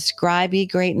 Ascribe ye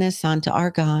greatness unto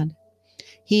our God.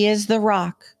 He is the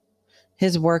rock.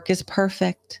 His work is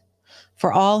perfect.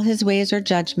 For all his ways are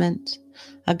judgment.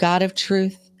 A God of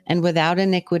truth and without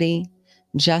iniquity.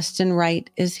 Just and right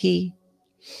is he.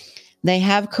 They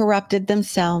have corrupted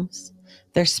themselves.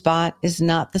 Their spot is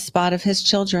not the spot of his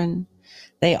children.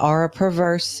 They are a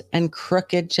perverse and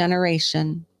crooked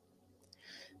generation.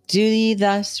 Do ye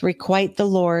thus requite the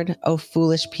Lord, O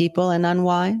foolish people and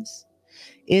unwise?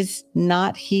 Is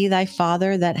not he thy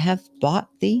father that hath bought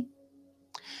thee?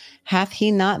 Hath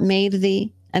he not made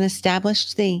thee and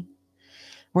established thee?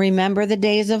 Remember the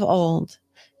days of old.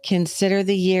 Consider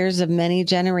the years of many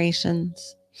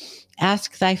generations.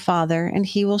 Ask thy father, and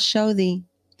he will show thee,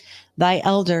 thy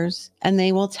elders, and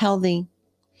they will tell thee.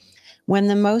 When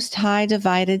the Most High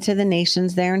divided to the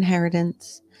nations their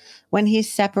inheritance, when he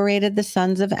separated the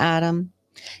sons of Adam,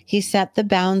 he set the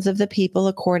bounds of the people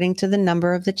according to the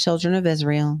number of the children of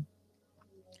Israel.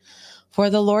 For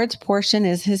the Lord's portion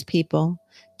is his people.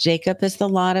 Jacob is the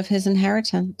lot of his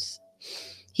inheritance.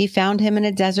 He found him in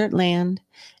a desert land,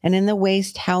 and in the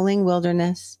waste howling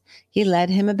wilderness. He led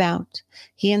him about.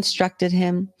 He instructed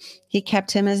him. He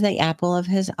kept him as the apple of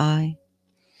his eye.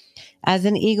 As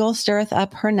an eagle stirreth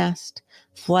up her nest,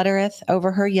 fluttereth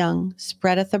over her young,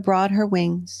 spreadeth abroad her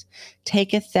wings,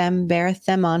 taketh them, beareth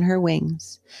them on her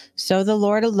wings. So the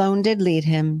Lord alone did lead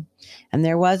him, and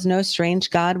there was no strange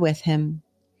God with him.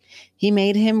 He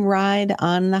made him ride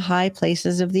on the high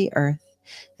places of the earth,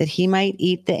 that he might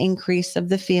eat the increase of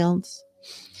the fields.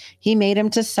 He made him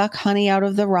to suck honey out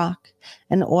of the rock,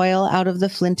 and oil out of the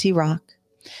flinty rock,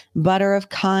 butter of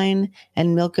kine,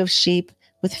 and milk of sheep,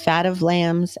 with fat of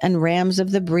lambs, and rams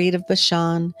of the breed of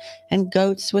Bashan, and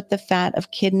goats with the fat of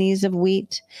kidneys of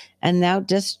wheat, and thou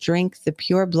didst drink the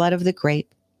pure blood of the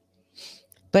grape.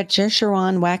 But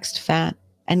Jeshurun waxed fat,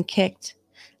 and kicked.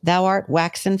 Thou art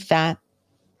waxen fat,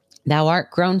 thou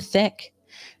art grown thick,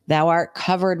 thou art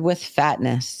covered with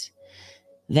fatness.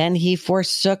 Then he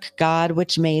forsook God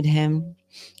which made him,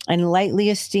 and lightly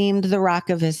esteemed the rock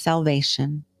of his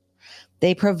salvation.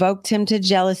 They provoked him to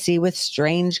jealousy with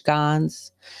strange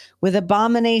gods. With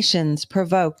abominations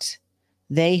provoked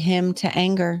they him to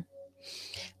anger.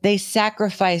 They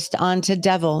sacrificed unto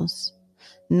devils,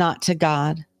 not to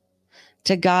God,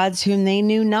 to gods whom they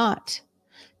knew not,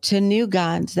 to new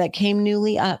gods that came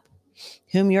newly up,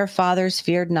 whom your fathers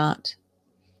feared not.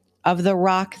 Of the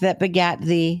rock that begat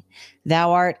thee,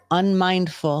 thou art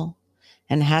unmindful,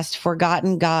 and hast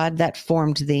forgotten God that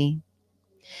formed thee.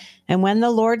 And when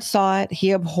the Lord saw it,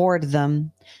 he abhorred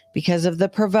them, because of the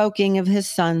provoking of his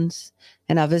sons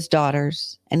and of his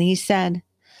daughters. And he said,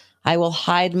 I will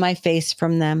hide my face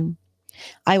from them.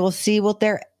 I will see what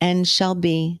their end shall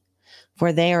be,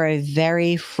 for they are a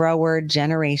very froward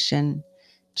generation,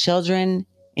 children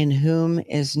in whom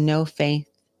is no faith.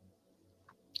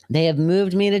 They have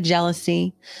moved me to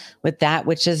jealousy with that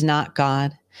which is not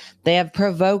God. They have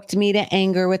provoked me to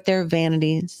anger with their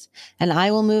vanities, and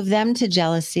I will move them to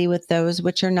jealousy with those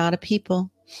which are not a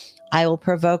people. I will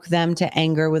provoke them to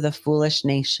anger with a foolish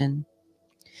nation.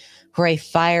 For a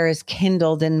fire is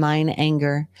kindled in mine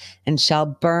anger, and shall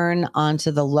burn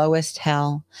onto the lowest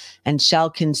hell, and shall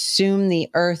consume the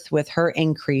earth with her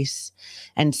increase,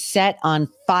 and set on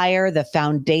fire the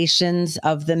foundations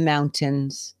of the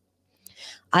mountains.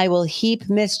 I will heap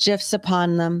mischiefs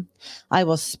upon them. I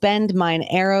will spend mine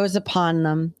arrows upon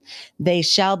them. They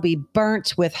shall be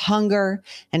burnt with hunger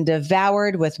and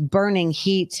devoured with burning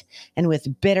heat and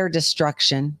with bitter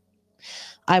destruction.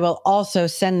 I will also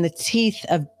send the teeth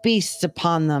of beasts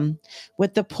upon them,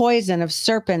 with the poison of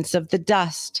serpents of the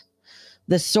dust.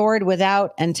 The sword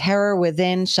without and terror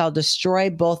within shall destroy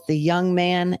both the young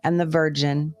man and the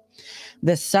virgin,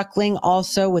 the suckling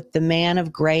also with the man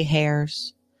of gray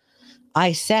hairs.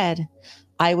 I said,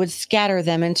 I would scatter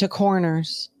them into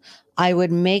corners. I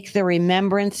would make the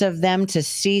remembrance of them to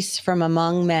cease from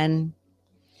among men.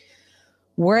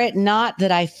 Were it not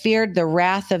that I feared the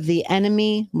wrath of the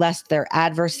enemy, lest their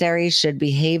adversaries should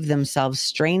behave themselves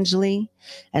strangely,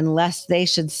 and lest they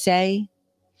should say,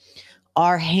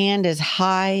 Our hand is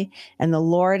high, and the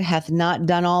Lord hath not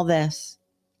done all this.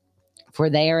 For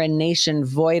they are a nation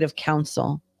void of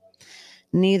counsel,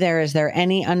 neither is there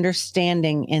any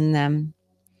understanding in them.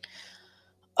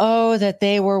 Oh, that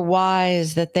they were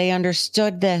wise, that they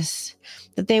understood this,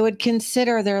 that they would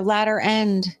consider their latter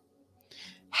end.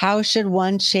 How should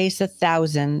one chase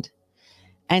 1,000,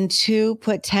 and two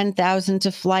put 10,000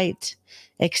 to flight,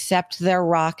 except their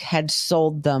rock had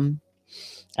sold them,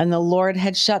 and the Lord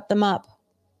had shut them up?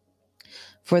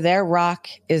 For their rock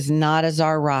is not as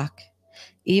our rock,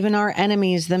 even our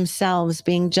enemies themselves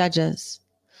being judges.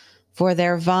 For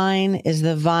their vine is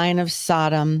the vine of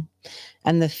Sodom,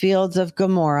 and the fields of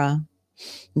Gomorrah.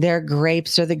 Their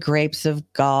grapes are the grapes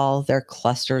of gall, their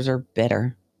clusters are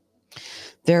bitter.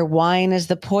 Their wine is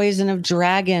the poison of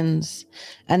dragons,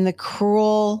 and the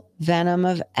cruel venom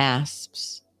of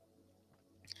asps.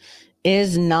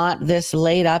 Is not this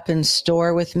laid up in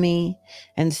store with me,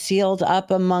 and sealed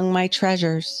up among my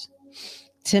treasures?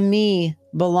 To me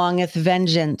belongeth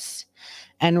vengeance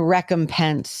and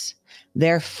recompense.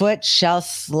 Their foot shall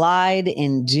slide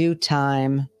in due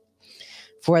time.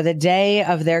 For the day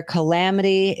of their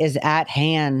calamity is at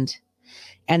hand,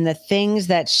 and the things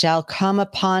that shall come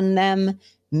upon them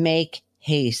make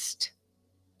haste.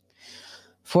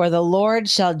 For the Lord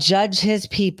shall judge his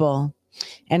people,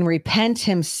 and repent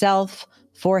himself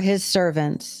for his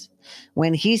servants,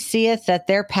 when he seeth that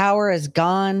their power is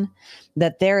gone,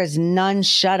 that there is none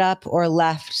shut up or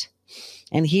left.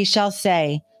 And he shall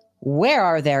say, Where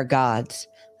are their gods,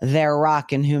 their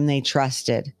rock in whom they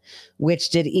trusted, which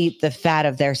did eat the fat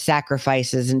of their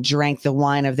sacrifices and drank the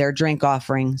wine of their drink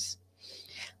offerings?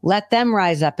 Let them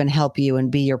rise up and help you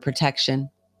and be your protection.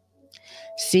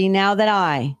 See now that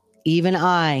I, even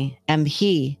I, am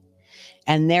he,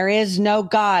 and there is no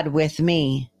God with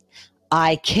me.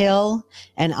 I kill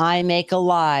and I make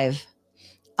alive.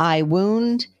 I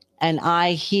wound and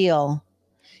I heal.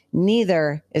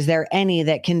 Neither is there any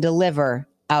that can deliver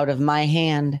out of my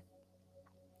hand.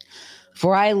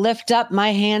 For I lift up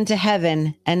my hand to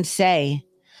heaven and say,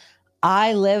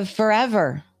 I live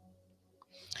forever.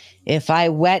 If I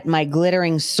whet my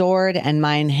glittering sword and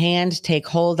mine hand take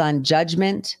hold on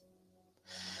judgment,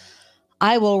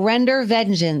 I will render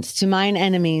vengeance to mine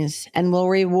enemies and will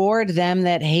reward them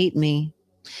that hate me.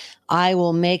 I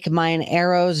will make mine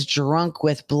arrows drunk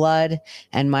with blood,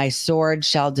 and my sword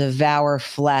shall devour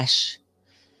flesh,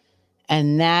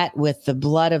 and that with the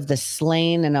blood of the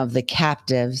slain and of the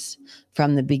captives,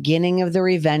 from the beginning of the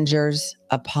revengers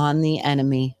upon the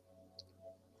enemy.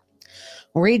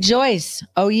 Rejoice,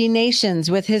 O ye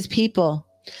nations, with his people,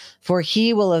 for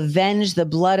he will avenge the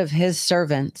blood of his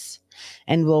servants,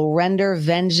 and will render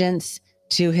vengeance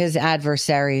to his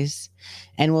adversaries,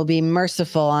 and will be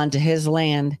merciful unto his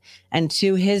land and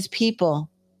to his people.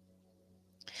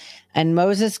 And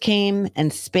Moses came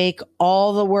and spake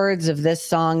all the words of this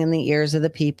song in the ears of the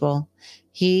people,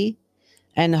 he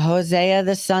and Hosea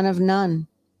the son of Nun.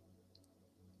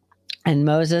 And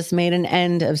Moses made an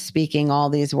end of speaking all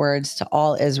these words to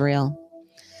all Israel.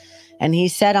 And he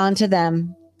said unto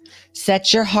them,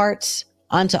 set your hearts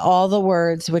unto all the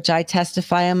words which I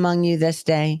testify among you this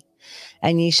day,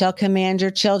 and ye shall command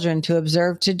your children to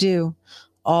observe to do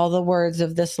all the words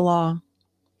of this law.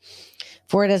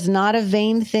 For it is not a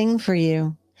vain thing for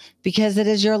you, because it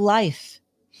is your life.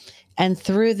 And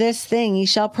through this thing ye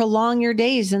shall prolong your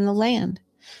days in the land,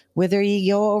 whither ye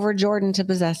go over Jordan to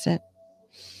possess it.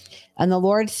 And the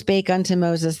Lord spake unto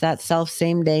Moses that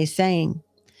selfsame day, saying,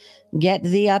 get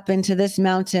thee up into this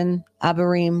mountain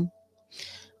Abarim,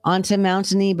 onto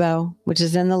Mount Nebo, which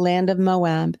is in the land of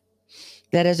Moab,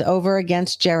 that is over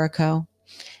against Jericho,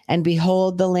 and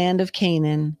behold the land of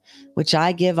Canaan, which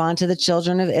I give unto the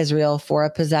children of Israel for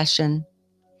a possession.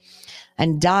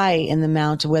 And die in the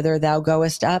mount whither thou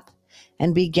goest up,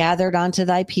 and be gathered unto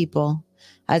thy people,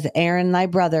 as Aaron thy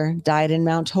brother died in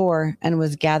Mount Hor, and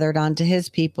was gathered unto his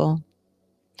people.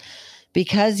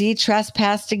 Because ye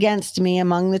trespassed against me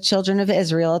among the children of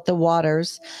Israel at the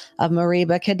waters of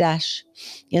Meribah Kadesh,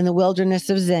 in the wilderness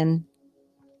of Zin,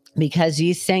 because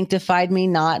ye sanctified me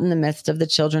not in the midst of the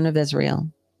children of Israel.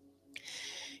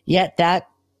 Yet that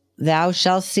thou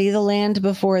shalt see the land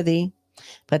before thee,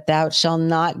 but thou shalt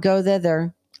not go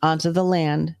thither unto the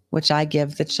land which I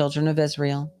give the children of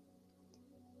Israel.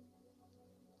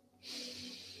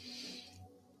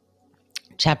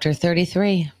 Chapter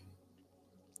 33.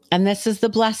 And this is the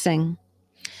blessing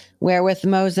wherewith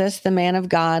Moses, the man of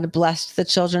God, blessed the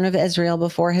children of Israel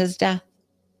before his death.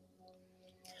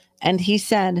 And he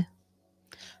said,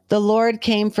 the Lord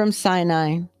came from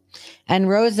Sinai, and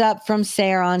rose up from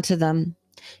Seir unto them.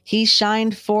 He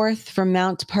shined forth from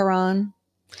Mount Paran,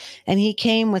 and he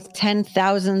came with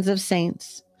 10,000s of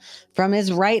saints. From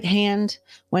his right hand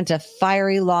went a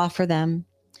fiery law for them.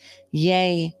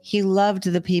 Yea, he loved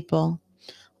the people.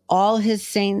 All his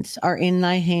saints are in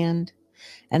thy hand,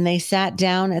 and they sat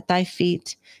down at thy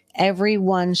feet. Every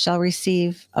one shall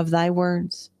receive of thy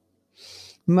words.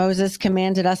 Moses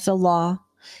commanded us a law,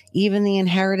 even the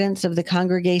inheritance of the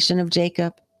congregation of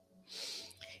Jacob.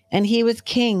 And he was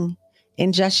king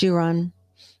in Jeshurun,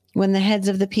 when the heads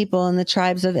of the people and the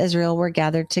tribes of Israel were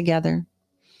gathered together.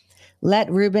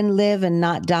 Let Reuben live and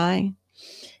not die,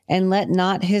 and let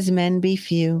not his men be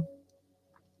few.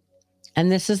 And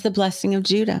this is the blessing of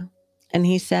Judah. And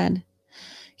he said,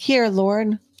 hear,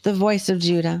 Lord, the voice of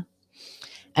Judah,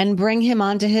 and bring him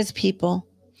unto his people.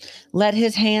 Let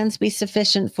his hands be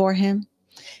sufficient for him,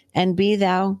 and be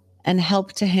thou an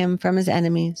help to him from his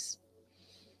enemies.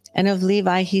 And of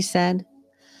Levi he said,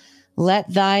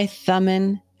 let thy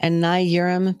Thummim and thy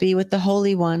Urim be with the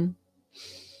Holy One,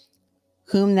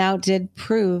 whom thou did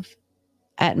prove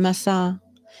at Massah,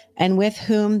 and with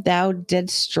whom thou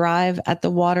didst strive at the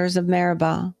waters of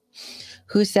Meribah,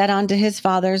 who said unto his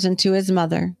fathers and to his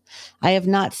mother, I have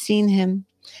not seen him,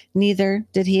 neither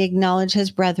did he acknowledge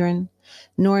his brethren,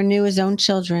 nor knew his own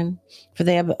children, for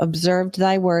they have observed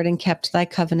thy word and kept thy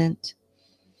covenant.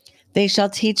 They shall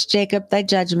teach Jacob thy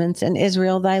judgments, and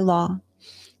Israel thy law.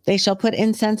 They shall put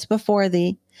incense before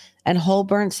thee, and whole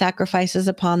burnt sacrifices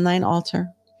upon thine altar.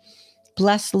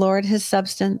 Bless, Lord, his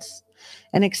substance,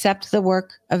 and accept the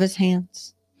work of his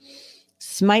hands.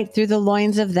 Smite through the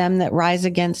loins of them that rise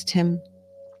against him,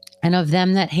 and of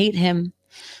them that hate him,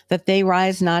 that they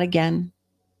rise not again.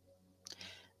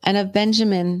 And of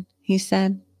Benjamin he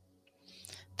said,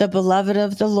 the beloved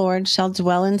of the Lord shall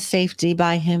dwell in safety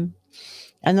by him,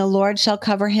 and the Lord shall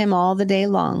cover him all the day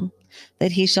long,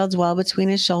 that he shall dwell between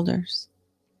his shoulders.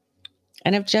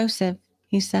 And of Joseph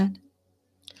he said,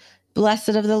 blessed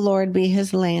of the Lord be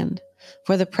his land,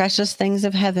 for the precious things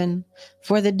of heaven,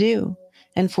 for the dew,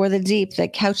 and for the deep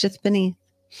that coucheth beneath,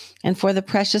 and for the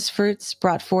precious fruits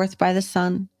brought forth by the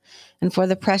sun, and for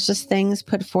the precious things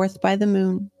put forth by the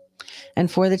moon,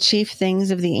 and for the chief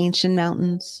things of the ancient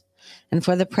mountains, and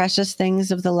for the precious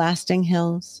things of the lasting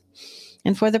hills,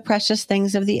 and for the precious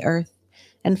things of the earth,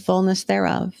 and fullness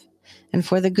thereof, and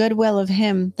for the good will of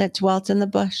him that dwelt in the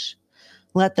bush.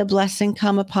 Let the blessing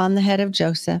come upon the head of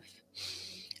Joseph,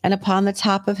 and upon the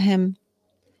top of him,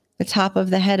 the top of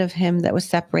the head of him that was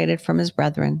separated from his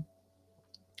brethren.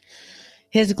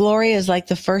 His glory is like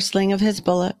the firstling of his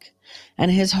bullock, and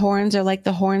his horns are like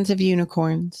the horns of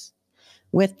unicorns.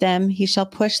 With them he shall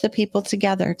push the people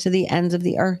together to the ends of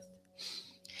the earth.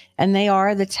 And they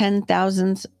are the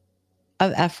 10,000s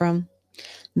of Ephraim.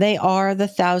 They are the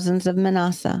thousands of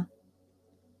Manasseh.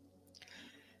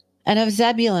 And of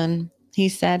Zebulun he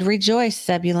said, rejoice,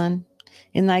 Zebulun,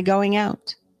 in thy going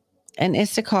out, and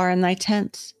Issachar in thy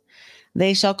tents.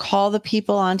 They shall call the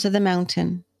people onto the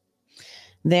mountain.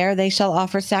 There they shall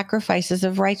offer sacrifices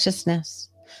of righteousness,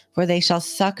 for they shall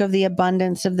suck of the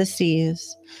abundance of the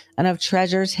seas, and of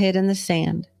treasures hid in the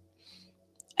sand.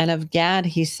 And of Gad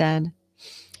he said,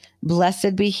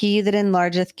 Blessed be he that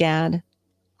enlargeth Gad.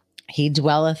 He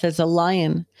dwelleth as a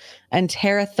lion, and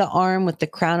teareth the arm with the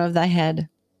crown of thy head.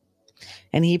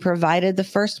 And he provided the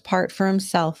first part for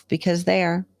himself, because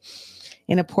there,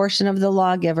 in a portion of the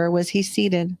lawgiver, was he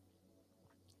seated.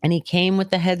 And he came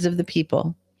with the heads of the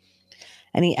people.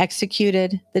 And he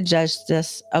executed the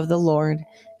justice of the Lord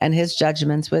and his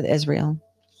judgments with Israel.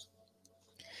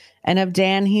 And of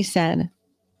Dan he said,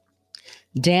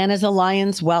 Dan is a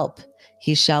lion's whelp,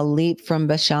 he shall leap from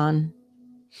Bashan.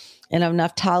 And of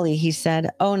Naphtali he said,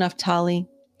 O Naphtali,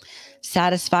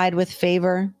 satisfied with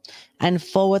favor and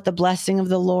full with the blessing of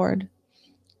the Lord,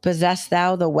 possess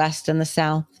thou the west and the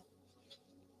south.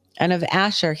 And of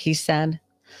Asher he said,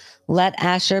 Let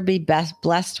Asher be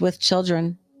blessed with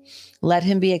children. Let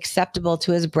him be acceptable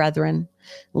to his brethren.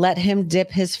 Let him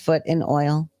dip his foot in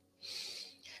oil.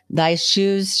 Thy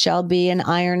shoes shall be in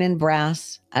iron and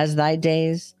brass, as thy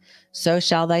days, so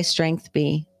shall thy strength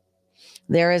be.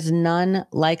 There is none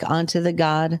like unto the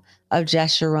God of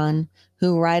Jeshurun,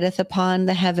 who rideth upon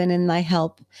the heaven in thy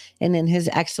help, and in his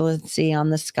excellency on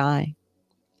the sky.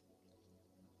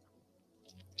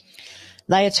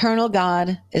 Thy eternal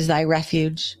God is thy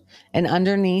refuge, and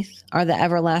underneath are the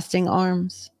everlasting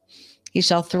arms. He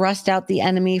shall thrust out the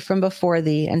enemy from before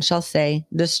thee, and shall say,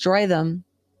 Destroy them.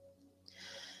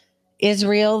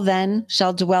 Israel then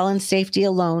shall dwell in safety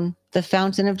alone. The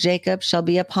fountain of Jacob shall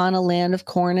be upon a land of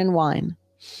corn and wine.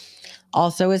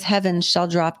 Also his heavens shall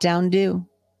drop down dew.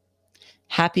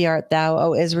 Happy art thou,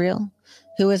 O Israel,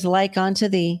 who is like unto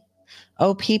thee,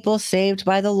 O people saved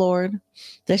by the Lord,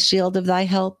 the shield of thy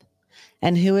help,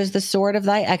 and who is the sword of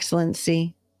thy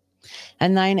excellency.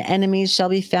 And thine enemies shall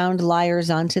be found liars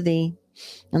unto thee,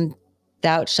 and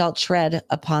thou shalt tread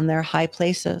upon their high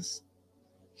places.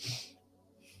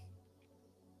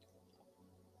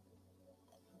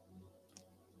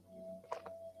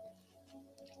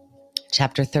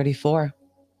 Chapter 34.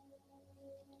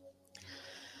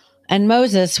 And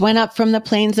Moses went up from the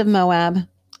plains of Moab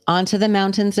onto the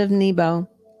mountains of Nebo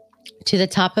to the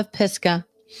top of Pisgah,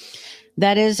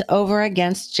 that is over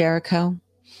against Jericho.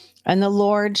 And the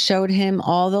Lord showed him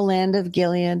all the land of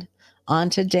Gilead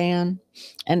unto Dan,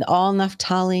 and all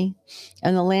Naphtali,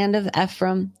 and the land of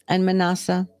Ephraim and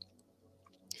Manasseh,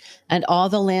 and all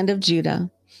the land of Judah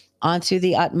unto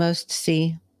the utmost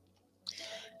sea,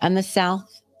 and the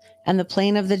south, and the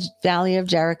plain of the valley of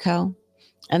Jericho,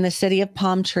 and the city of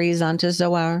palm trees unto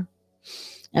Zoar.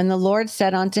 And the Lord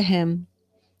said unto him,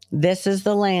 This is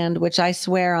the land which I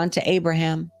swear unto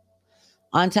Abraham,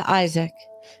 unto Isaac,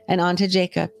 and unto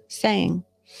Jacob, saying,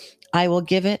 I will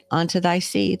give it unto thy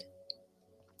seed.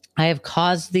 I have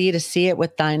caused thee to see it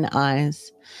with thine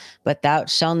eyes, but thou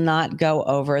shalt not go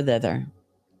over thither.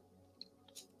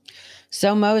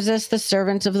 So Moses, the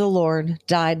servant of the Lord,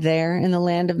 died there in the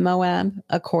land of Moab,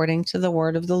 according to the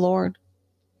word of the Lord.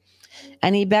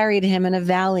 And he buried him in a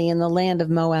valley in the land of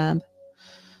Moab,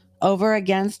 over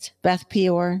against Beth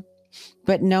Peor,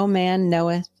 but no man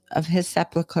knoweth of his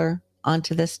sepulchre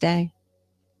unto this day.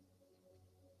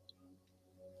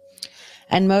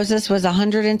 And Moses was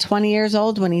 120 years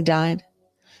old when he died.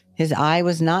 His eye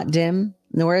was not dim,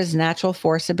 nor his natural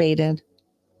force abated.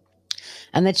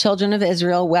 And the children of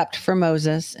Israel wept for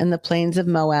Moses in the plains of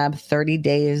Moab 30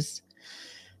 days.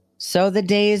 So the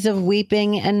days of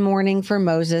weeping and mourning for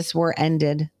Moses were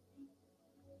ended.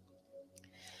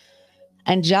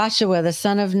 And Joshua the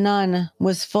son of Nun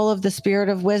was full of the spirit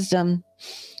of wisdom,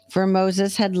 for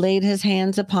Moses had laid his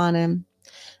hands upon him.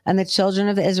 And the children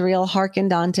of Israel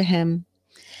hearkened unto him,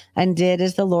 and did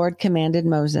as the Lord commanded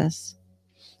Moses.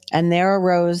 And there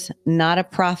arose not a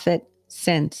prophet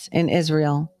since in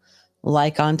Israel,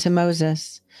 like unto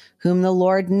Moses, whom the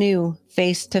Lord knew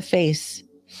face to face,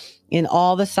 in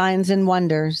all the signs and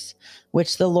wonders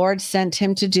which the Lord sent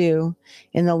him to do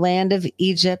in the land of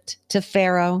Egypt to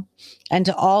Pharaoh, and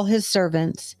to all his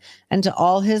servants, and to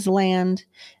all his land,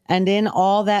 and in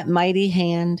all that mighty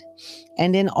hand,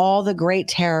 and in all the great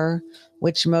terror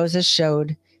which Moses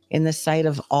showed in the sight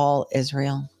of all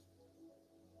Israel.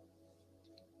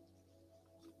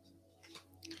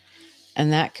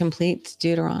 And that completes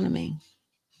Deuteronomy.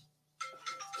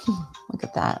 Look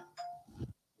at that.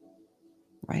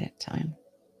 Right at time.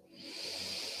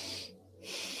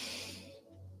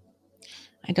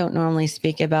 I don't normally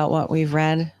speak about what we've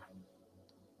read,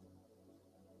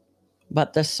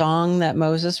 but the song that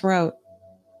Moses wrote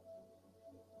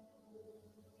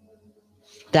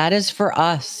That is for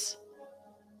us.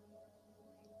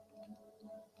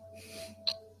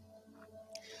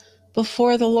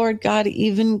 Before the Lord God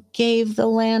even gave the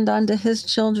land unto his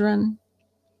children,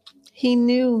 he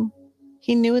knew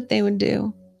what they would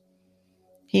do.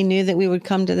 He knew that we would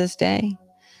come to this day.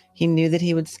 He knew that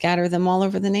he would scatter them all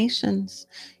over the nations.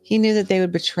 He knew that they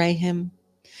would betray him.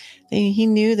 He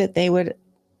knew that they would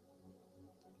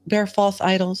bear false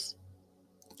idols,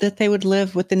 that they would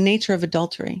live with the nature of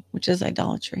adultery, which is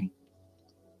idolatry,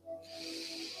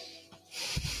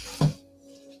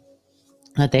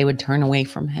 that they would turn away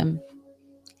from him.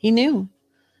 He knew.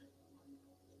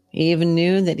 He even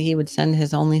knew that he would send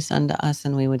his only son to us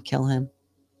and we would kill him.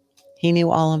 He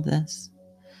knew all of this.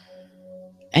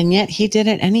 And yet he did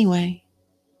it anyway.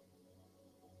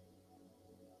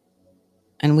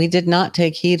 And we did not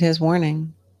take heed his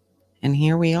warning. And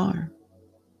here we are.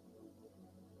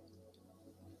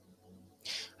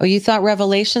 Oh, you thought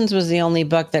Revelations was the only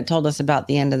book that told us about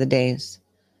the end of the days?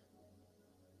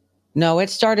 No, it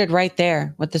started right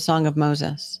there with the Song of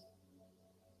Moses.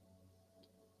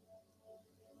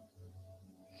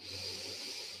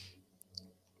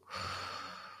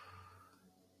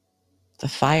 The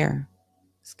fire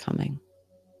is coming.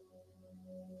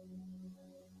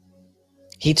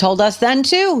 He told us then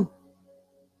too.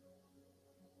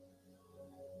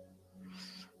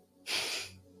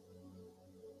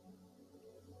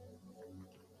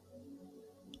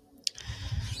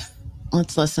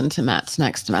 Let's listen to Matt's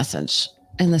next message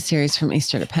in the series From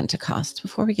Easter to Pentecost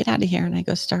before we get out of here and I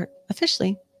go start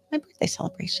officially my birthday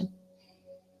celebration.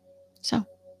 So.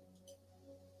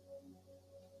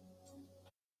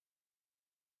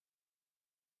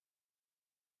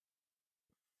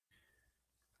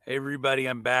 Hey, everybody,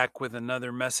 I'm back with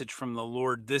another message from the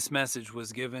Lord. This message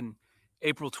was given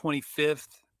April 25th,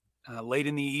 late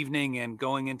in the evening and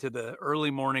going into the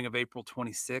early morning of April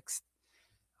 26th.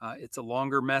 It's a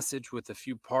longer message with a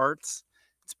few parts.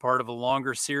 It's part of a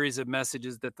longer series of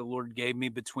messages that the Lord gave me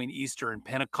between Easter and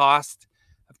Pentecost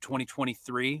of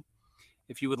 2023.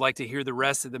 If you would like to hear the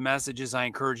rest of the messages, I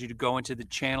encourage you to go into the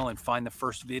channel and find the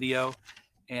first video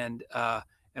and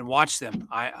watch them.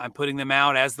 I'm putting them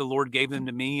out as the Lord gave them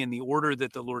to me in the order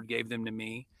that the Lord gave them to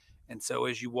me. And so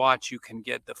as you watch, you can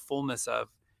get the fullness of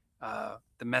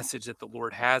the message that the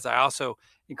Lord has. I also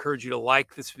encourage you to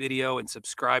like this video and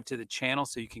subscribe to the channel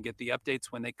so you can get the updates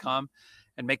when they come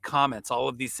and make comments. All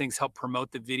of these things help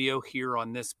promote the video here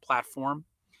on this platform.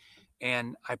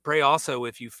 And I pray also,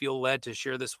 if you feel led to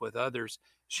share this with others,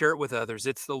 share it with others.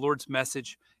 It's the Lord's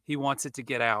message. He wants it to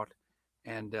get out.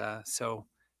 And so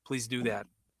please do that.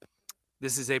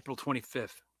 This is April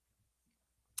 25th.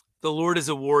 The Lord is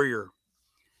a warrior.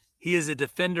 He is a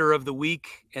defender of the weak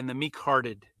and the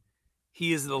meek-hearted.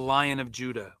 He is the Lion of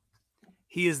Judah.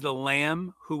 He is the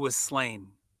Lamb who was slain.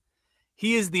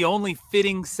 He is the only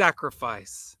fitting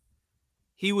sacrifice.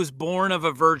 He was born of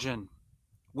a virgin,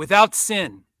 without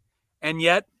sin, and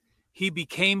yet he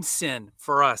became sin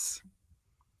for us.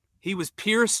 He was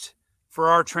pierced for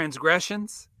our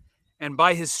transgressions, and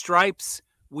by his stripes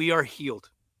we are healed.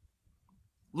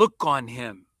 Look on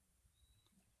him,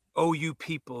 O you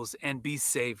peoples, and be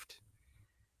saved.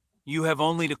 You have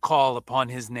only to call upon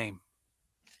his name.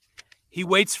 He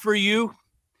waits for you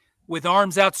with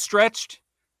arms outstretched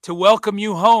to welcome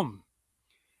you home.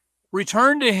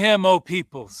 Return to him, O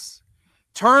peoples.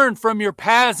 Turn from your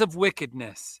paths of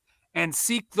wickedness and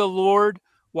seek the Lord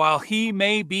while he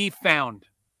may be found.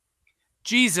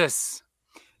 Jesus,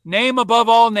 name above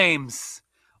all names,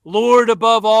 Lord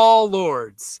above all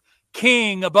lords,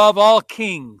 King above all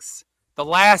kings, the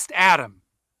last Adam.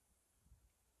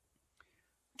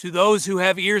 To those who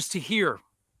have ears to hear,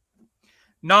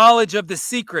 knowledge of the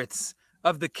secrets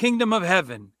of the kingdom of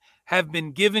heaven have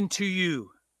been given to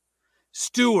you,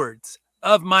 stewards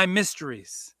of my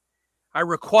mysteries. I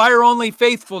require only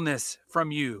faithfulness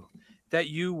from you, that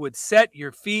you would set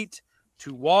your feet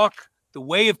to walk the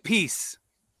way of peace,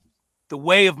 the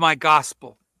way of my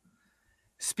gospel.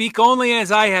 Speak only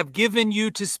as I have given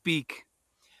you to speak.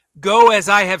 Go as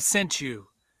I have sent you.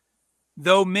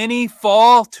 Though many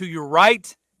fall to your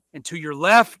right and to your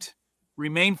left,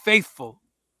 remain faithful.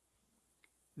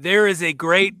 There is a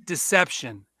great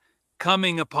deception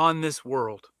coming upon this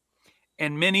world,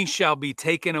 and many shall be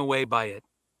taken away by it.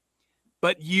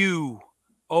 But you,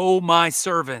 O my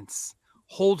servants,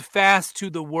 hold fast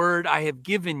to the word I have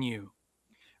given you.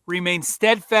 Remain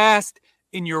steadfast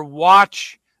in your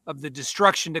watch of the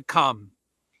destruction to come.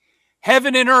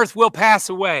 Heaven and earth will pass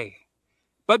away,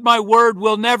 but my word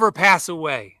will never pass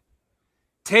away.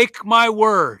 Take my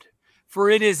word, for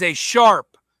it is a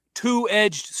sharp,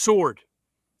 two-edged sword,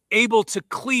 able to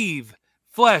cleave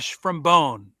flesh from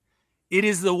bone, It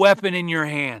is the weapon in your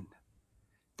hand,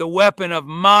 the weapon of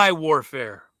my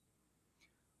warfare.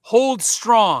 Hold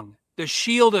strong the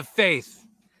shield of faith.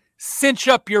 Cinch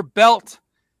up your belt.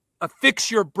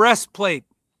 Affix your breastplate.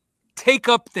 Take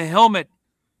up the helmet.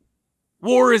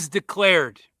 War is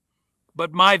declared,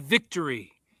 but my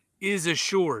victory is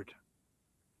assured.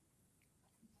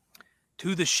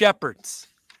 To the shepherds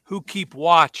who keep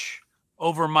watch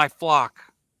over my flock,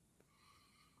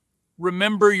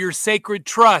 remember your sacred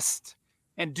trust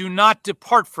and do not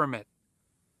depart from it.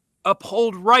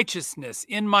 Uphold righteousness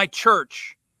in my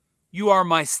church. You are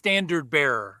my standard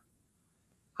bearer.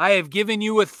 I have given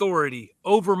you authority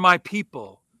over my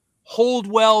people. Hold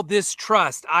well this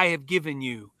trust I have given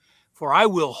you, for I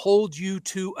will hold you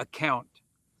to account.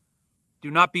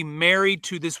 Do not be married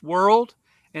to this world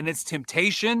and its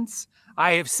temptations.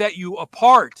 I have set you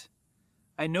apart.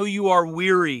 I know you are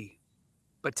weary,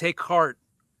 but take heart.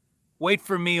 Wait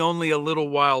for me only a little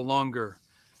while longer,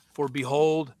 for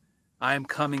behold, I am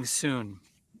coming soon.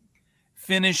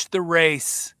 Finish the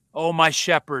race, O my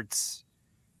shepherds.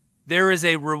 There is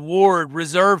a reward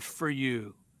reserved for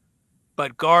you,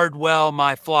 but guard well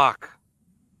my flock.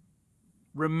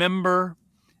 Remember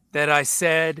that I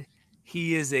said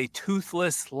he is a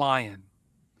toothless lion.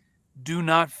 Do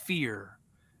not fear,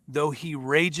 though he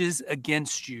rages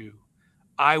against you.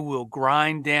 I will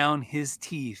grind down his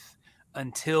teeth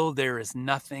until there is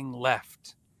nothing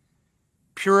left.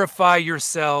 Purify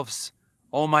yourselves,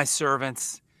 O my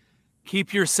servants.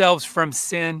 Keep yourselves from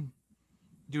sin.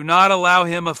 Do not allow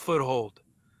him a foothold.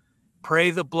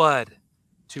 Pray the blood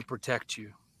to protect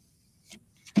you.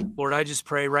 Lord, I just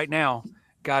pray right now,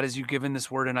 God, as you've given this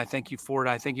word, and I thank you for it.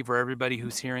 I thank you for everybody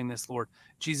who's hearing this, Lord.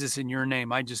 Jesus, in your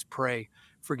name, I just pray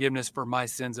forgiveness for my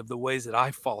sins, of the ways that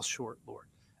I fall short, Lord,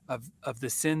 of the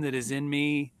sin that is in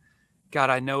me. God,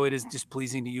 I know it is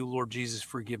displeasing to you, Lord Jesus.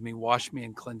 Forgive me, wash me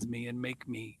and cleanse me and make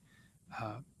me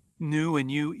new in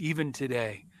you even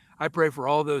today. I pray for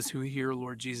all those who hear,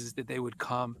 Lord Jesus, that they would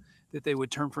come, that they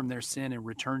would turn from their sin and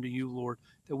return to you, Lord,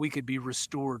 that we could be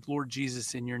restored, Lord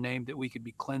Jesus, in your name, that we could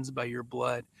be cleansed by your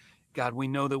blood. God, we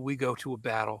know that we go to a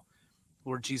battle.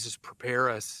 Lord Jesus, prepare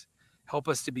us. Help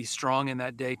us to be strong in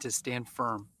that day, to stand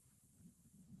firm.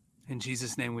 In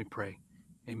Jesus' name we pray.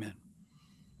 Amen.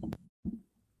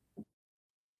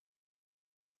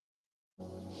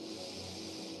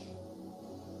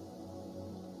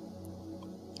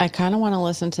 I kind of want to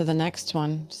listen to the next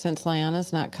one since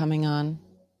Liana's not coming on.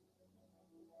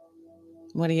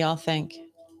 What do y'all think?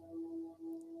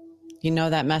 You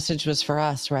know that message was for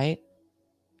us, right?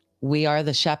 We are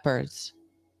the shepherds.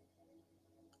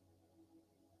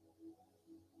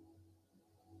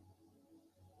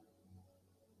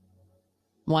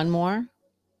 One more?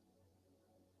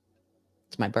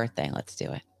 It's my birthday. Let's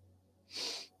do it.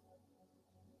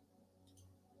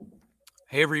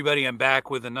 Hey, everybody, I'm back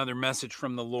with another message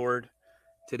from the Lord.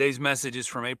 Today's message is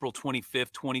from April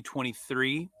 25th,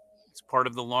 2023. It's part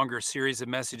of the longer series of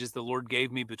messages the Lord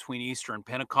gave me between Easter and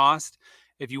Pentecost.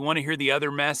 If you want to hear the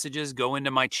other messages, go into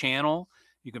my channel.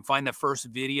 You can find the first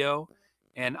video.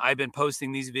 And I've been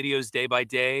posting these videos day by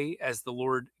day as the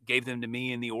Lord gave them to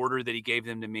me in the order that he gave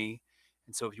them to me.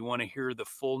 And so if you want to hear the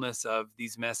fullness of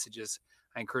these messages,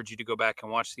 I encourage you to go back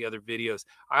and watch the other videos.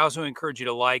 I also encourage you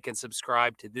to like and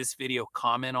subscribe to this video,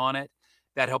 comment on it.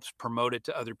 That helps promote it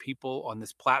to other people on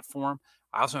this platform.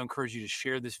 I also encourage you to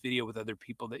share this video with other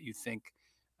people that you think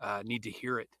need to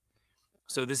hear it.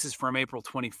 So this is from April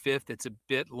 25th. It's a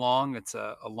bit long. It's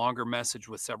a longer message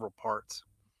with several parts.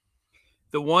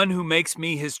 The one who makes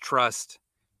me his trust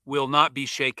will not be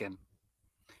shaken.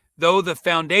 Though the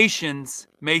foundations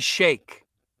may shake,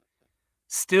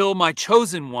 still my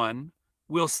chosen one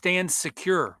will stand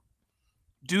secure.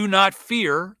 Do not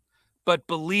fear, but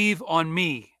believe on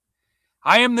me.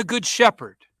 I am the good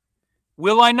shepherd.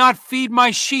 Will I not feed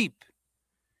my sheep?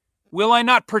 Will I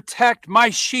not protect my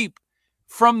sheep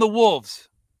from the wolves?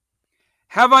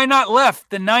 Have I not left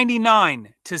the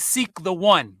 99 to seek the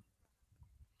one?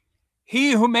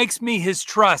 He who makes me his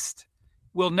trust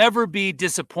will never be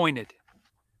disappointed.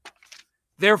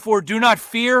 Therefore, do not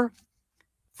fear,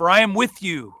 for I am with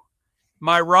you.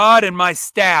 My rod and my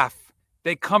staff,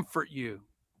 they comfort you.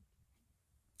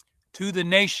 To the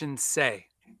nations say,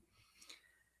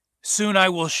 soon I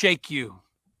will shake you.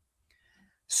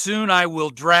 Soon I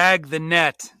will drag the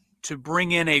net to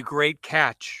bring in a great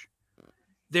catch.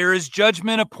 There is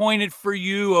judgment appointed for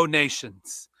you, O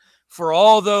nations, for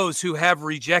all those who have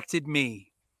rejected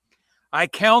me. I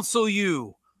counsel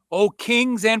you, O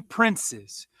kings and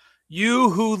princes, you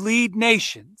who lead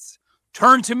nations,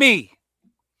 turn to me.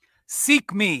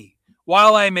 Seek me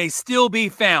while I may still be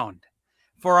found,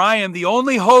 for I am the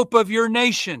only hope of your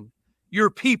nation. your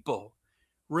people.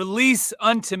 Release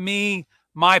unto me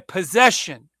my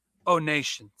possession, O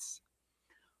nations.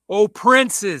 O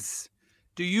princes,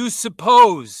 do you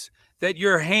suppose that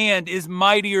your hand is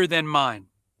mightier than mine?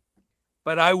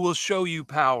 But I will show you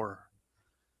power.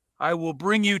 I will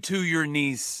bring you to your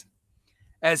knees.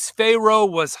 As Pharaoh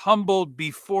was humbled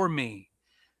before me,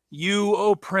 you,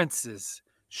 O princes,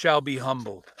 shall be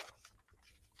humbled.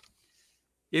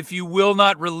 If you will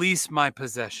not release my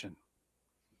possession,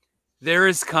 there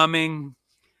is coming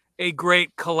a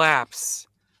great collapse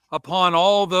upon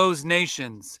all those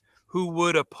nations who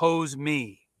would oppose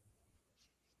me.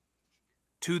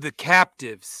 To the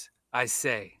captives, I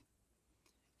say,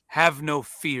 have no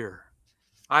fear.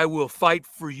 I will fight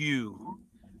for you.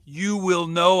 You will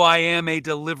know I am a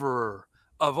deliverer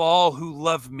of all who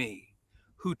love me,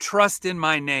 who trust in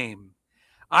my name.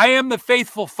 I am the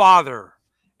faithful Father,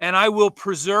 and I will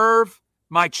preserve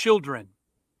my children.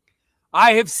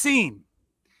 I have seen,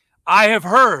 I have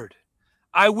heard,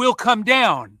 I will come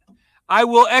down. I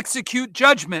will execute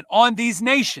judgment on these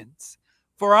nations,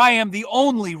 for I am the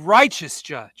only righteous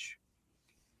judge.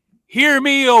 Hear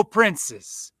me, O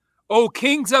princes, O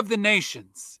kings of the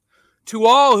nations, to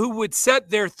all who would set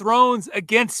their thrones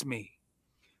against me.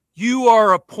 You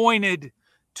are appointed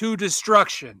to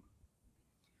destruction.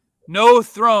 No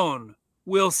throne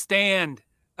will stand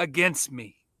against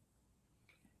me.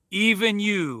 Even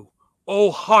you,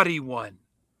 O haughty one,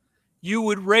 you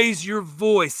would raise your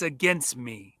voice against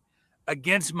me,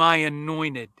 against my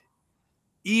anointed.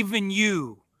 Even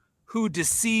you, who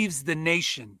deceives the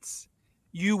nations,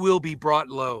 you will be brought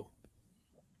low.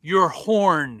 Your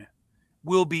horn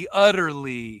will be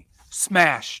utterly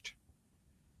smashed.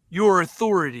 Your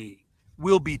authority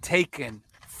will be taken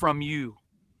from you.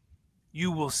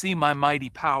 You will see my mighty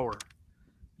power.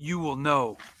 You will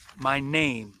know my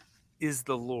name is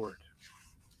the Lord.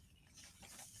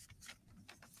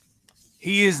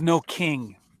 He is no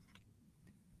king,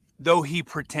 though he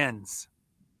pretends.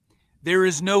 There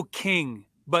is no king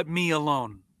but me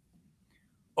alone.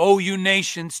 O you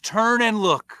nations, turn and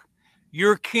look.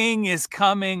 Your king is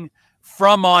coming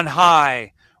from on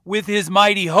high with his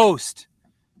mighty host.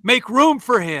 Make room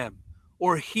for him,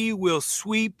 or he will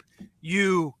sweep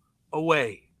you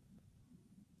away.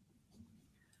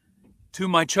 To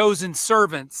my chosen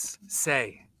servants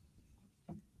say,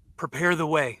 prepare the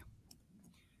way.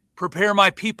 Prepare my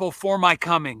people for my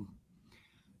coming.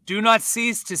 Do not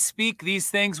cease to speak these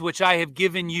things which I have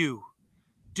given you.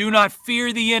 Do not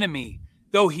fear the enemy,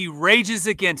 though he rages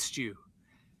against you.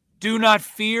 Do not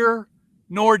fear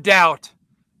nor doubt,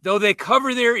 though they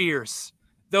cover their ears,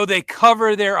 though they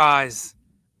cover their eyes.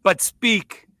 But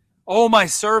speak, O my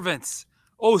servants,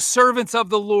 O servants of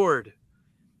the Lord.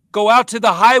 Go out to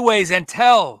the highways and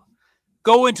tell.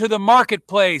 Go into the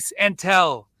marketplace and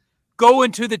tell. Go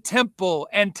into the temple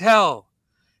and tell.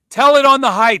 Tell it on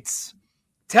the heights.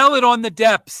 Tell it on the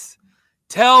depths.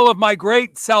 Tell of my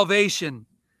great salvation.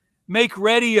 Make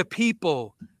ready a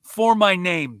people for my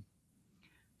name.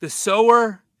 The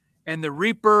sower and the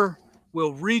reaper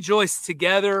will rejoice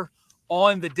together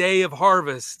on the day of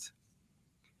harvest.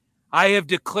 I have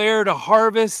declared a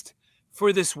harvest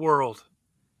for this world.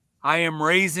 I am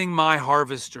raising my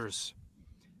harvesters.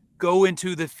 Go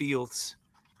into the fields.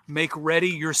 Make ready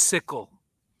your sickle.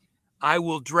 I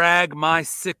will drag my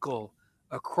sickle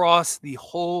across the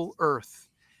whole earth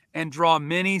and draw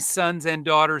many sons and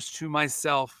daughters to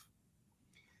myself.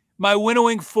 My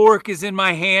winnowing fork is in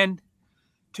my hand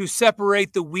to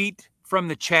separate the wheat from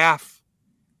the chaff.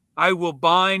 I will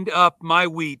bind up my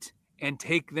wheat and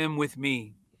take them with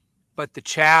me, but the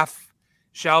chaff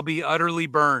shall be utterly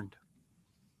burned.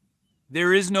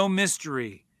 There is no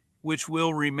mystery which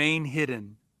will remain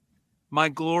hidden. My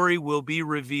glory will be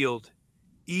revealed,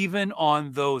 even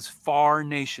on those far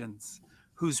nations,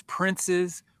 whose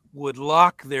princes would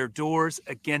lock their doors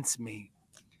against me.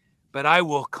 But I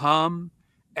will come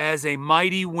as a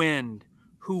mighty wind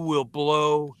who will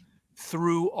blow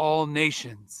through all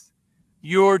nations.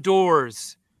 Your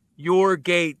doors, your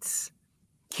gates,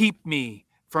 keep me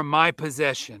from my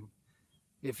possession.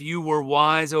 If you were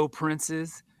wise, O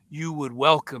princes, you would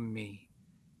welcome me.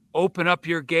 Open up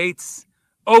your gates,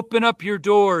 open up your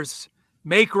doors,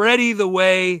 make ready the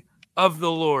way of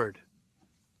the Lord.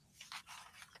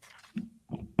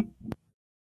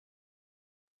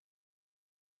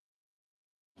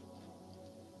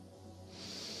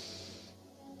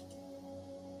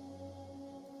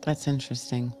 That's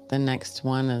interesting. The next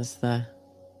one is the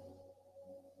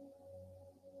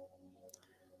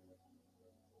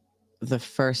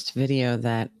first video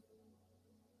that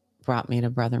brought me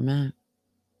to Brother Matt.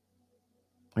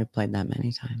 We played that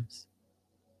many times.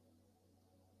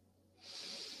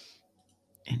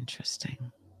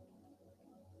 Interesting.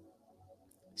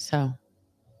 So,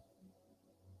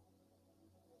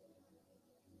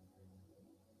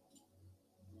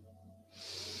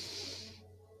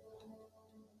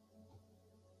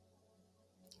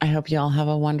 I hope you all have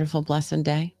a wonderful, blessed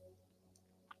day.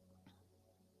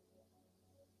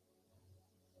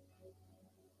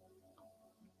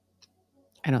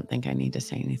 I don't think I need to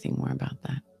say anything more about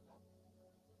that,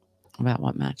 about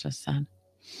what Matt just said.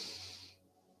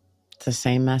 It's the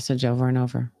same message over and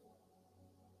over.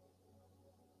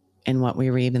 In what we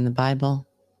read in the Bible,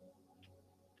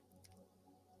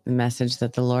 the message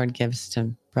that the Lord gives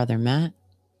to Brother Matt,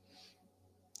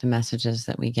 the messages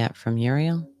that we get from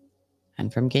Uriel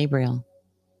and from Gabriel.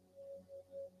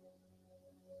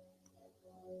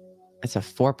 It's a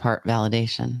 4-part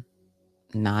validation,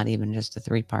 not even just a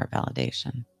 3-part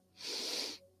validation.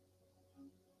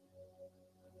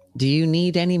 Do you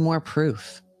need any more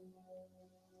proof?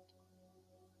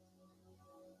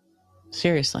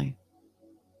 Seriously.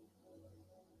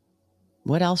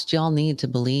 What else do y'all need to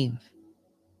believe?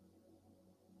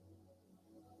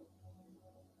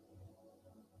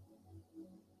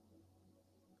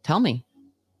 Tell me.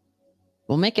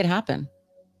 We'll make it happen.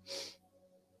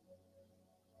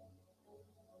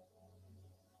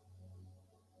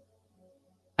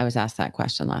 I was asked that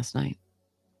question last night.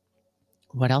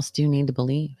 What else do you need to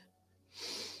believe?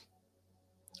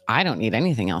 I don't need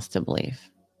anything else to believe.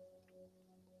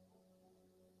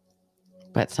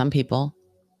 But some people,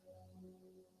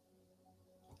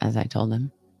 as I told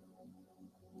them,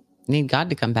 need God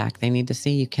to come back. They need to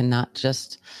see. You cannot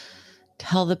just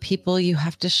tell the people, you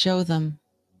have to show them.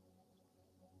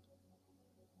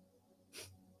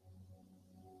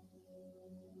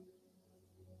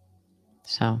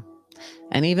 So,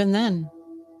 and even then,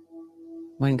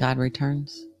 when God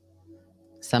returns,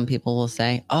 some people will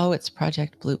say, oh, it's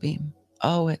Project Bluebeam.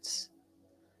 Oh, it's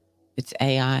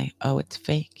AI. Oh, it's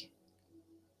fake.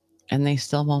 And they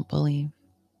still won't believe.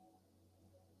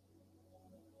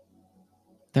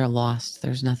 They're lost.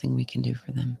 There's nothing we can do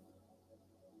for them.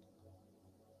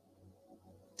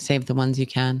 Save the ones you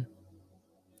can.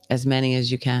 As many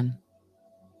as you can.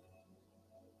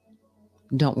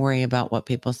 Don't worry about what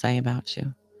people say about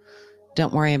you.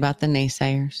 Don't worry about the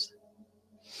naysayers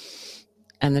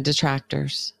and the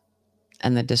detractors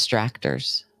and the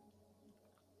distractors.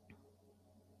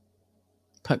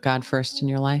 Put God first in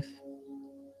your life.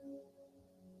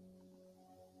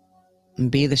 And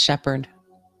be the shepherd.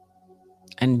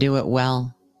 And do it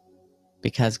well,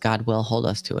 because God will hold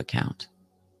us to account.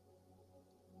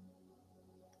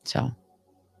 So,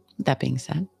 that being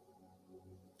said,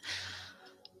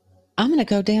 I'm going to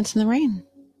go dance in the rain.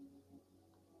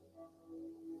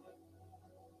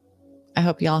 I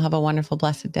hope you all have a wonderful,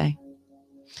 blessed day.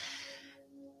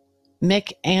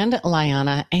 Mick and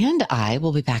Liana and I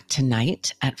will be back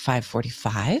tonight at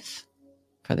 5:45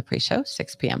 for the pre-show,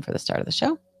 6 p.m. for the start of the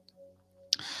show.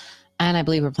 And I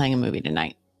believe we're playing a movie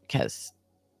tonight because,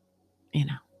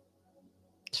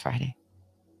 it's Friday.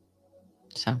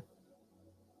 So,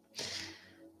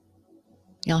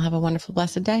 y'all have a wonderful,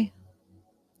 blessed day.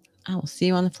 I will see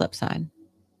you on the flip side.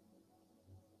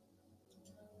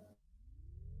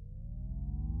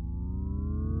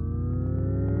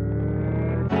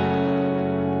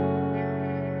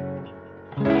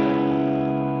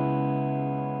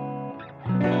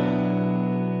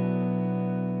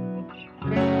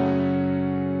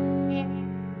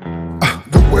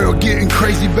 Getting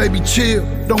crazy, baby, chill.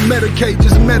 Don't medicate,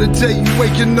 just meditate. You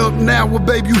waking up now, well,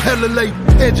 baby, you hella late.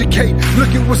 Educate, look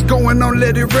at what's going on,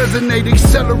 let it resonate,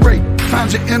 accelerate.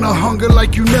 Find your inner hunger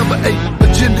like you never ate.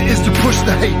 Agenda is to push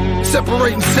the hate,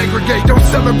 separate and segregate. Don't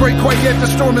celebrate quite yet, the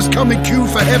storm is coming, Q,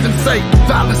 for heaven's sake.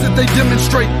 Violence that they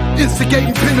demonstrate,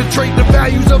 instigate and penetrate. The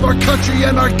values of our country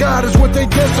and our God is what they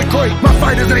desecrate. My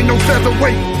fighters ain't no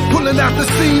featherweight, pulling out the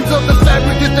seams of the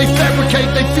fabric that they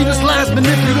fabricate. They feed us lies,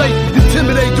 manipulate,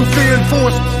 intimidate through fear and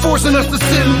force, forcing us to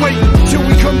sit and wait till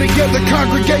we come together,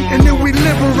 congregate, and then we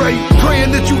liberate.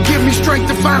 Praying that you give me strength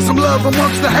to find some love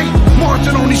amongst the hate.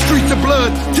 Marching on these streets of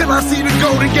blood till I see the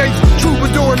golden gates.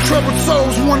 Troubadour and troubled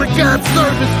souls, one of God's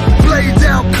servants. Blades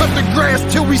out, cut the grass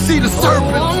till we see the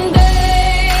serpent. One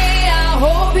day I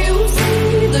hope you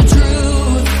see the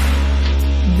truth.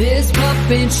 This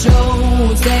puppet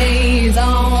show stays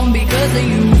on because of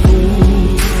you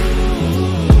fools.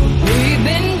 We've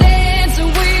been dancing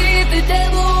with the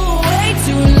devil way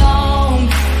too long.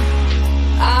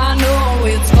 I know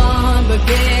it's fun, but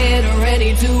get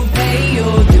ready to pay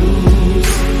your dues.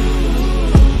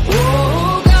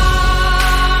 Oh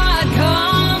God,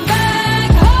 come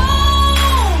back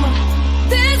home.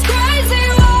 This crazy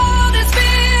world is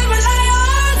filled with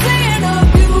liars and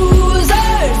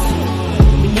abusers.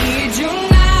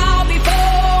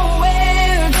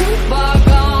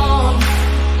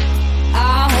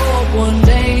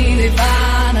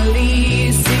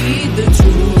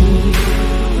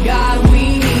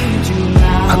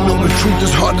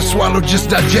 or just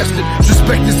digest it.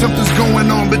 Suspected something's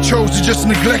going on, but chose to just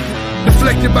neglect it.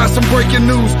 Deflected by some breaking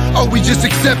news, oh, we just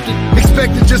accept it.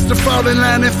 Expected just to fall in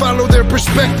line and follow their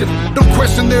perspective. Don't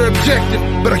question their objective,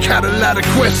 but I got a lot of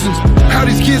questions. How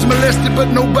these kids molested,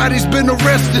 but nobody's been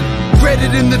arrested. Read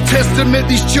it in the testament,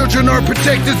 these children are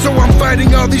protected. So I'm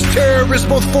fighting all these terrorists,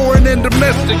 both foreign and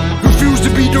domestic. Refuse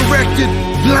to be directed,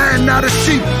 lion not a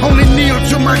sheep. Only kneel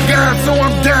to my God, so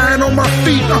I'm dying on my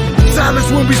feet. Silence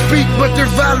when we speak, but there's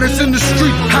violence in the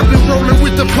street. I've been rolling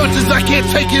with the punches, I can't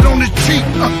take it on the cheek.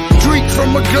 Drink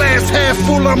from a glass half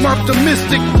full, I'm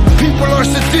optimistic. People are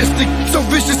sadistic, so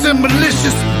vicious and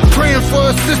malicious. Praying for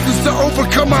assistance to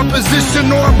overcome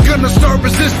opposition, or I'm gonna start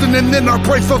resisting and then I'll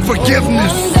pray for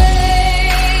forgiveness. One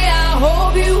day I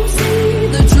hope you see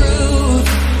the truth.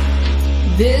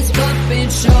 This puppet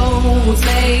show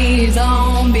stays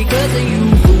on because of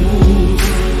you fools.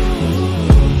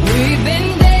 We've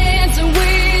been dancing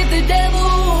with the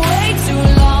devil way too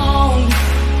long.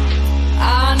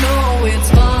 I know it's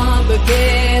fun, but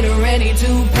get ready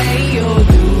to pay your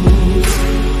dues.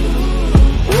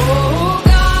 Oh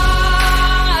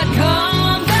God,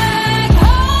 come back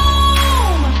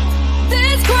home.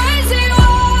 This crazy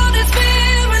world is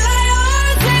filled with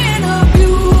liars and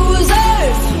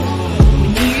abusers. We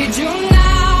need you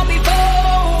now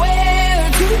before we're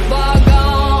too far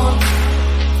gone.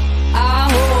 I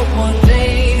hope one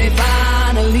day they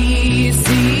finally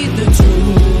see the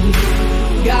truth.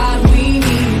 God, we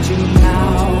need you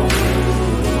now.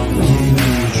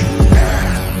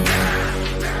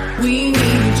 We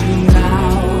need you now.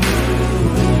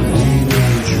 We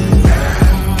need you now.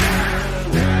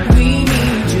 We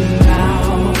need you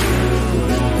now.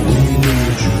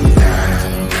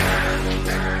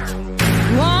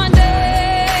 One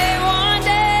day, one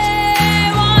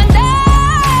day, one day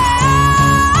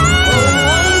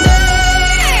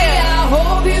I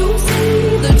hope you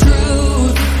see the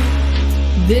truth.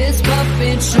 This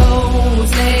puppet show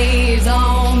stays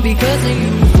on because of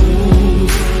you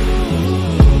fools.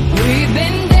 We've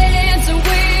been